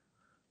now.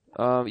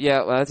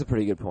 Yeah, well, that's a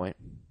pretty good point.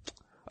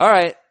 All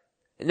right.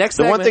 Next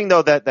segment. One thing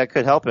though that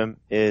could help him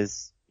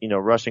is,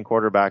 rushing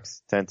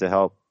quarterbacks tend to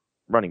help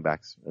running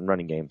backs in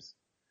running games.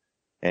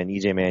 And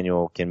EJ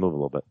Manuel can move a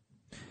little bit.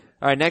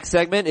 All right, next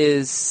segment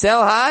is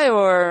sell high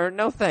or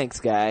no thanks,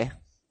 guy.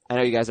 I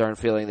know you guys aren't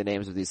feeling the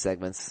names of these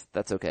segments.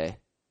 That's okay.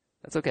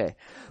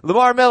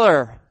 Lamar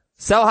Miller,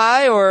 sell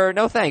high or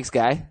no thanks,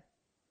 guy?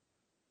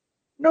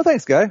 No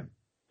thanks, guy.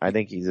 I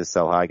think he's a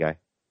sell high guy.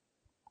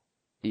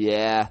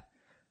 Yeah,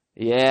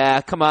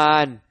 come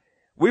on.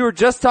 We were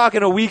just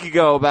talking a week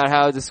ago about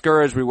how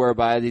discouraged we were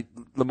by the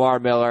Lamar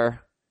Miller.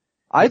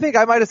 I think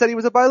I might have said he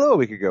was a buy low a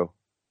week ago.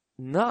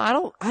 No, I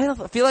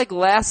don't feel like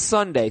last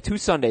Sunday, 2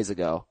 Sundays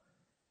ago,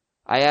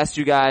 I asked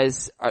you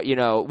guys,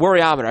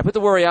 worryometer. I put the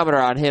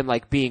worryometer on him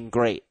like being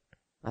great.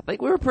 I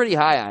think we were pretty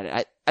high on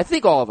it. I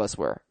think all of us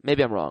were.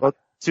 Maybe I'm wrong. Well,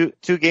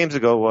 two games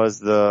ago was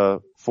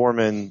the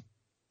Foreman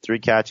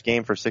 3-catch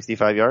game for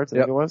 65 yards, I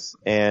think it was.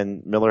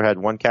 And Miller had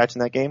 1 catch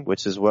in that game,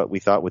 which is what we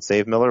thought would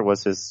save Miller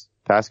was his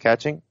pass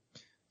catching.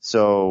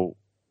 So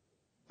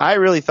I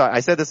really thought,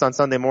 I said this on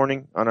Sunday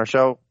morning on our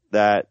show,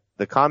 that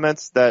the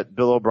comments that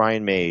Bill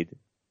O'Brien made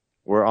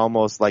were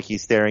almost like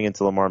he's staring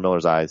into Lamar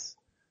Miller's eyes.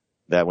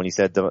 That when he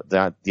said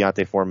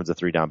Deontay Foreman's a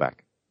 3-down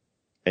back.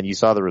 And you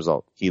saw the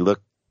result. He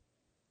looked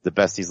the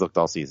best he's looked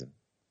all season.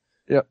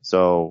 Yep.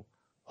 So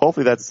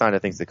hopefully that's a sign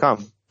of things to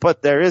come.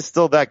 But there is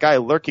still that guy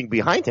lurking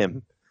behind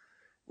him.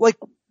 Like,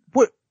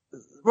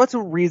 what's a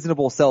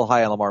reasonable sell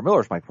high on Lamar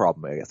Miller is my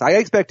problem, I guess. I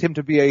expect him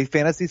to be a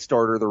fantasy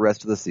starter the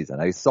rest of the season.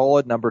 A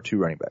solid number 2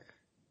 running back.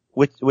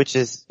 Which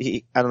is,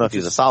 I don't know if he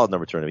was a solid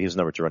number 2 running back. He was a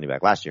number 2 running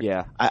back last year.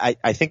 Yeah.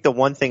 I think the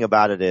one thing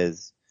about it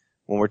is,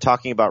 when we're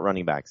talking about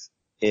running backs,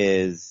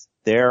 is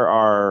there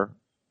are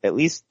at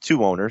least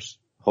 2 owners,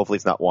 hopefully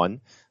it's not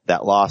 1,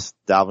 that lost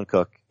Dalvin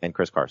Cook and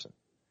Chris Carson.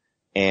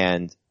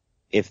 And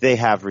if they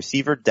have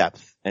receiver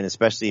depth, and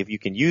especially if you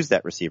can use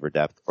that receiver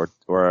depth, or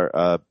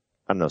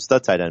I don't know,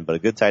 stud tight end, but a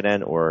good tight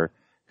end or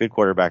good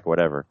quarterback or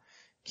whatever,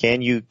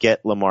 can you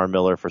get Lamar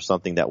Miller for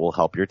something that will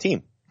help your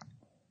team?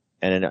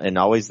 And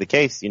always the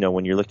case,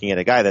 when you're looking at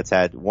a guy that's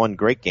had 1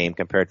 great game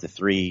compared to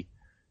 3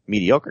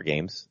 mediocre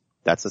games,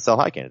 that's a sell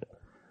high candidate.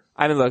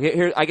 I mean, look,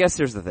 here, I guess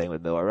here's the thing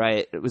with Miller,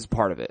 right? It was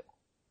part of it.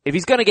 If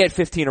he's gonna get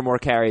 15 or more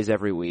carries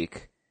every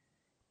week,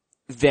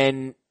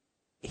 then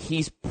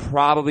he's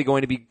probably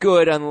going to be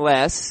good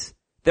unless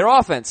their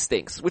offense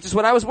stinks, which is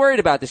what I was worried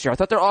about this year. I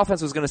thought their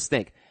offense was gonna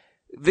stink.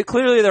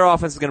 Clearly their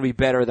offense is gonna be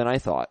better than I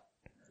thought.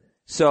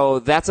 So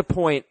that's a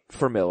point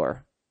for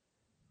Miller.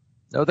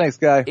 No thanks,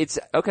 guy. It's,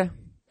 okay.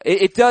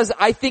 It does,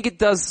 I think it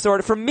does sort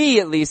of, for me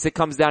at least, it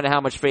comes down to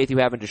how much faith you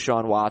have in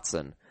Deshaun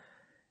Watson.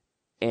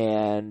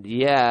 And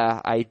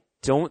yeah, I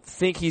don't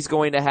think he's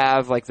going to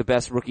have like the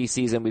best rookie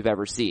season we've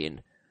ever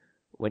seen.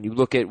 when you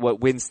look at what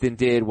Winston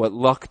did, what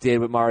Luck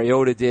did, what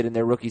Mariota did in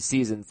their rookie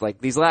seasons,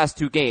 like these last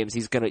 2 games,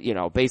 he's gonna,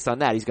 based on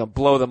that, he's gonna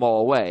blow them all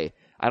away.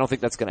 I don't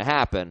think that's gonna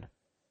happen.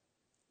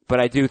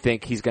 But I do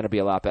think he's gonna be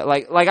a lot better.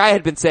 Like I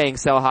had been saying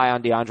sell high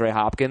on DeAndre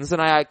Hopkins,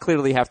 and I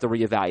clearly have to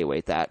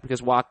reevaluate that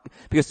because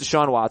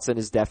Deshaun Watson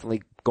is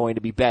definitely going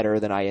to be better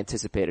than I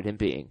anticipated him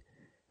being.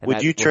 And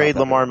would you trade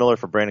Lamar Miller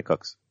for Brandon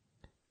Cooks?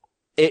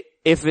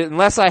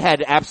 Unless I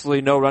had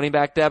absolutely no running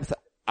back depth,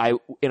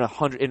 in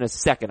a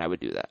second I would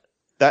do that.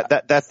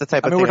 That's the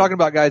type of thing. we're talking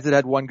about guys that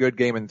had 1 good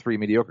game and 3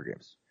 mediocre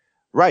games.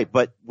 Right,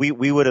 but we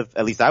would have,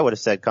 at least I would have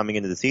said coming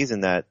into the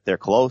season that they're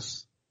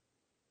close.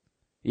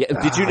 Yeah,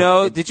 did you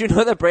know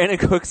that Brandon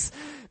Cooks,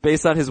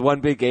 based on his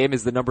 1 big game,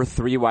 is the number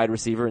 3 wide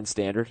receiver in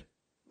standard?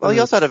 Well, he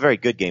also had a very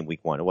good game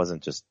week 1. It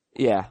wasn't just...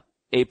 Yeah,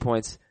 8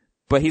 points.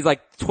 But he's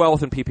like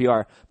 12th in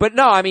PPR. But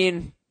no, I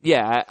mean,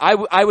 yeah,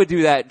 I would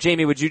do that.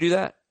 Jamie, would you do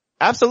that?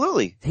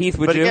 Absolutely. Heath,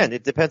 would but you? But again,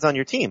 it depends on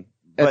your team.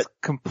 It's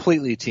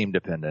completely team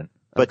dependent.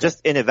 But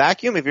just in a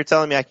vacuum, if you're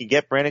telling me I can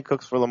get Brandon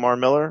Cooks for Lamar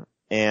Miller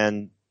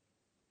and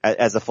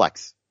as a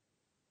flex.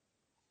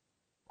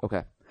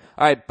 Okay.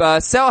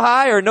 Alright, sell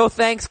high or no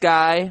thanks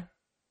guy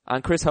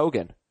on Chris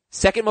Hogan.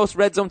 2nd most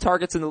red zone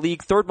targets in the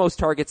league, 3rd most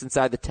targets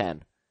inside the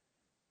 10.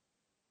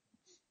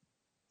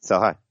 Sell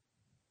high.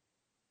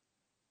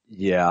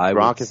 Yeah,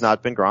 Gronk has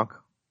not been Gronk.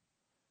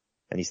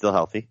 And he's still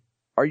healthy.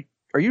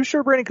 Are you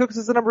sure Brandon Cooks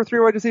is the number 3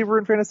 wide receiver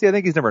in fantasy? I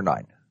think he's number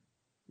 9.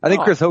 I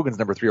think Chris Hogan's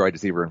number 3 wide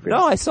receiver in fantasy.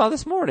 No, I saw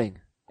this morning.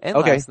 And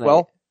okay, last night.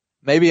 well,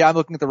 maybe I'm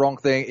looking at the wrong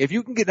thing. If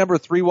you can get number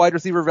 3 wide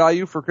receiver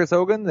value for Chris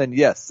Hogan, then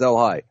yes, sell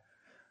high.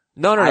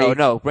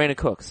 No, Brandon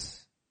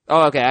Cooks.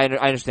 Oh, okay, I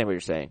understand what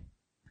you're saying.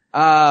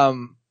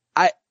 I'm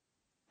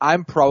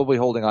probably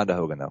holding on to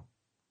Hogan though.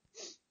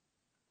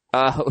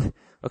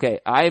 Okay,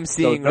 I am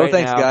seeing no right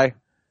thanks, now. guy.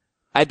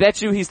 I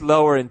bet you he's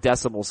lower in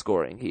decimal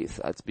scoring,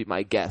 Heath. That'd be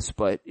my guess,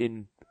 but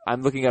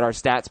I'm looking at our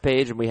stats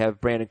page and we have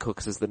Brandon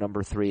Cooks as the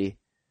number 3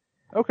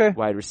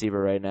 wide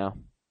receiver right now.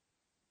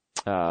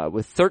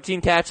 With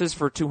 13 catches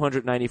for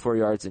 294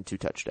 yards and 2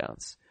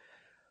 touchdowns.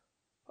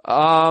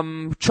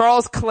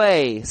 Charles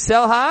Clay,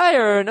 sell high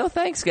or no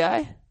thanks,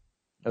 guy?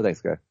 No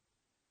thanks, guy.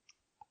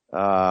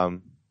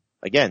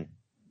 Again,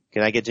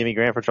 can I get Jimmy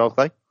Graham for Charles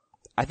Clay?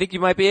 I think you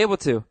might be able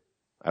to.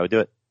 I would do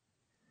it.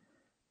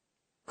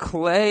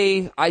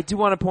 Clay, I do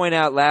want to point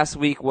out last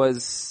week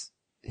was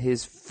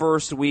his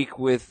first week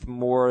with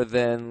more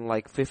than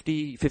like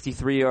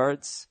 53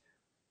 yards.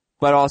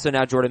 But also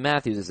now Jordan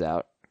Matthews is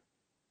out.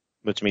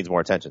 Which means more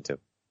attention to.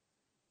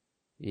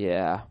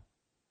 Yeah.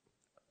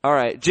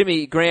 Alright,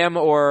 Jimmy Graham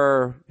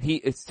or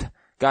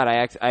God,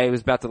 I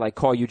was about to like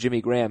call you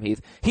Jimmy Graham,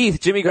 Heath.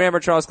 Heath, Jimmy Graham or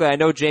Charles Clay? I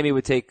know Jamie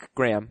would take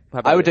Graham.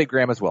 I would take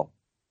Graham as well.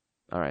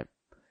 Alright.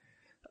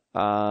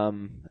 So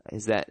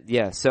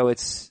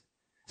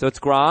it's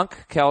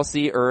Gronk,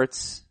 Kelsey,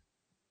 Ertz,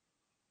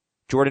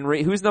 Jordan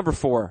Reed. Who's number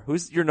 4?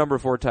 Who's your number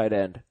 4 tight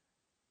end?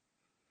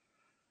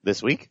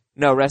 This week?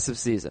 No, rest of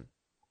season.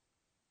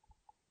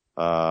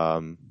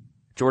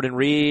 Jordan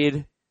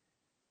Reed,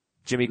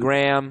 Jimmy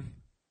Graham.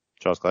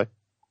 Charles Clay?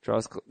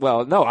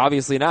 Well, no,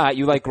 obviously not.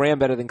 You like Graham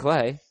better than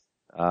Clay.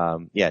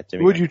 Yeah,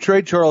 Jimmy Would Graham. you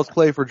trade Charles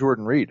Clay for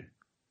Jordan Reed?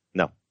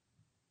 No.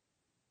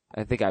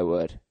 I think I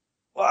would.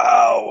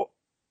 Wow.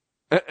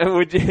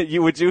 Would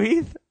you,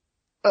 Heath?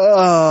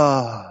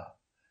 I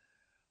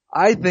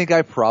think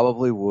I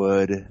probably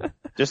would.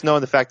 Just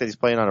knowing the fact that he's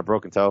playing on a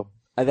broken toe.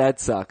 That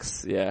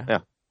sucks, yeah. Yeah.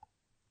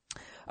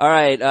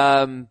 Alright,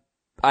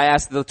 I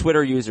asked the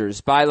Twitter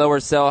users, buy low or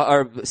sell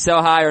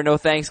high or no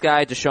thanks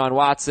guy, Deshaun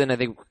Watson. I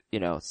think,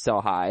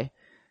 sell high.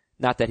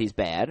 Not that he's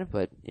bad,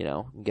 but, you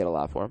can get a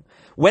lot for him.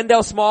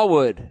 Wendell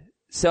Smallwood,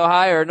 sell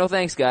high or no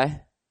thanks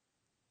guy?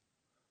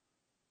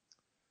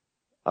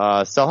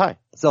 Sell high.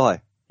 Sell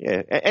high.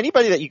 Yeah.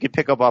 Anybody that you could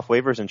pick up off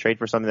waivers and trade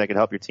for something that could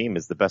help your team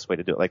is the best way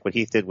to do it. Like what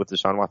Heath did with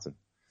Deshaun Watson.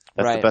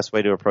 That's the best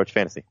way to approach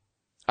fantasy.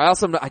 I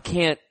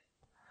can't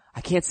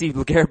see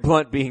LeGarrette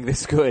Blount being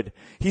this good.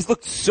 He's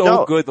looked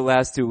so good the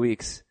last 2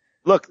 weeks.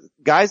 Look,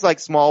 guys like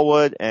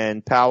Smallwood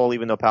and Powell,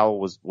 even though Powell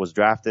was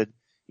drafted,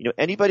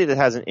 anybody that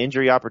has an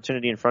injury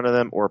opportunity in front of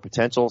them or a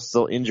potential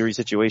still injury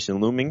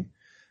situation looming,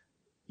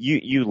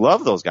 you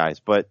love those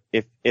guys. But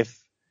if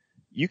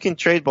you can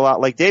trade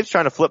Bilal, like Dave's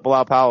trying to flip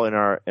Bilal Powell in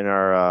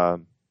our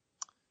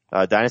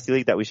Dynasty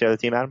League that we share the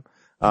team,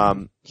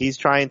 Adam. He's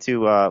trying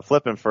to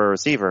flip him for a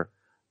receiver.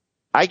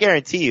 I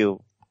guarantee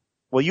you,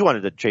 well, you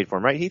wanted to trade for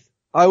him, right, Heath?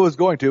 I was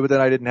going to, but then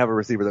I didn't have a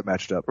receiver that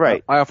matched up.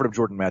 Right. I offered him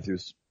Jordan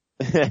Matthews.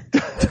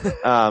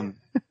 And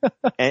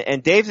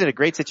Dave's in a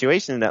great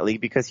situation in that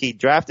league because he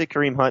drafted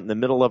Kareem Hunt in the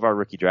middle of our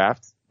rookie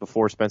draft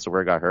before Spencer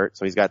Ware got hurt.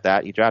 So he's got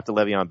that. He drafted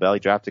Le'Veon Bell. He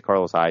drafted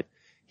Carlos Hyde.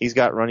 He's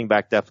got running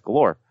back depth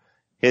galore.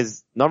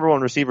 His number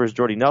 1 receiver is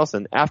Jordy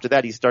Nelson. After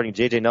that, he's starting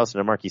J.J. Nelson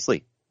and Marquise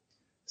Lee.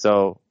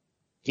 So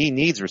he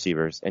needs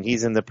receivers and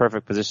he's in the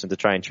perfect position to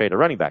try and trade a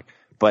running back.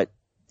 But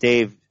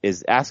Dave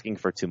is asking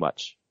for too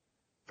much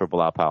for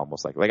Bilal Powell,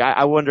 most likely. Like,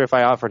 I wonder if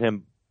I offered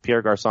him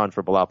Pierre Garçon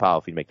for Bilal Powell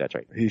if he'd make that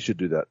trade. He should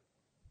do that.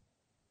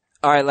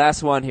 Alright,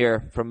 last one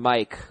here from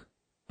Mike.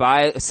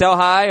 Sell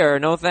high or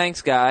no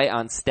thanks guy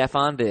on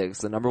Stephon Diggs,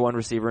 the number 1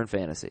 receiver in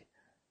fantasy.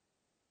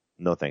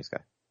 No thanks,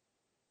 guy.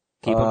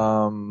 Keep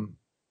him.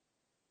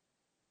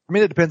 I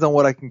mean, it depends on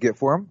what I can get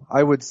for him.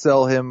 I would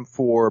sell him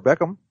for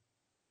Beckham.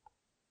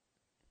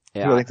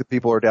 Yeah. Who I think the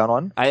people are down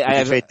on. I Would you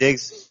have trade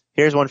Diggs?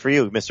 Here's one for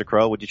you, Mr.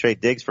 Crow. Would you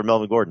trade Diggs for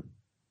Melvin Gordon?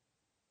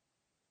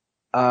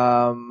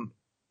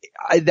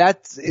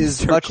 That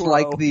is Mr. much Crow.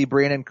 like the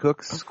Brandon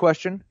Cooks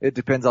question. It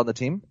depends on the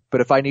team.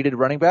 But if I needed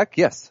running back,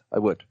 yes, I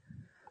would.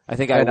 I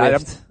think I And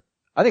whiffed.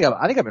 I think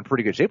I'm in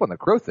pretty good shape on the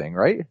Crow thing,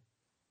 right?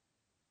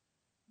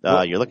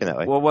 You're looking that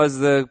way. What was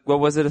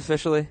it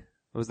officially?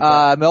 What was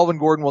the Melvin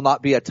Gordon will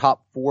not be a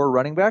top 4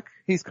 running back.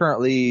 He's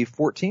currently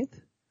 14th.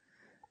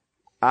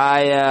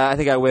 I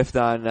think I whiffed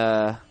on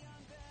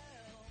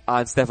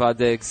Stephon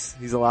Diggs.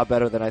 He's a lot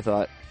better than I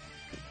thought.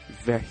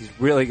 He's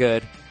really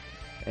good.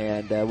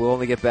 And we'll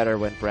only get better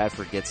when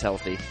Bradford gets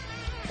healthy.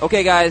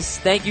 Okay, guys,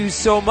 thank you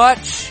so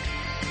much.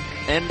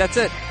 And that's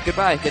it.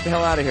 Goodbye. Get the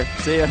hell out of here.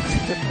 See ya.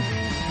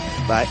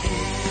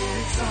 Bye.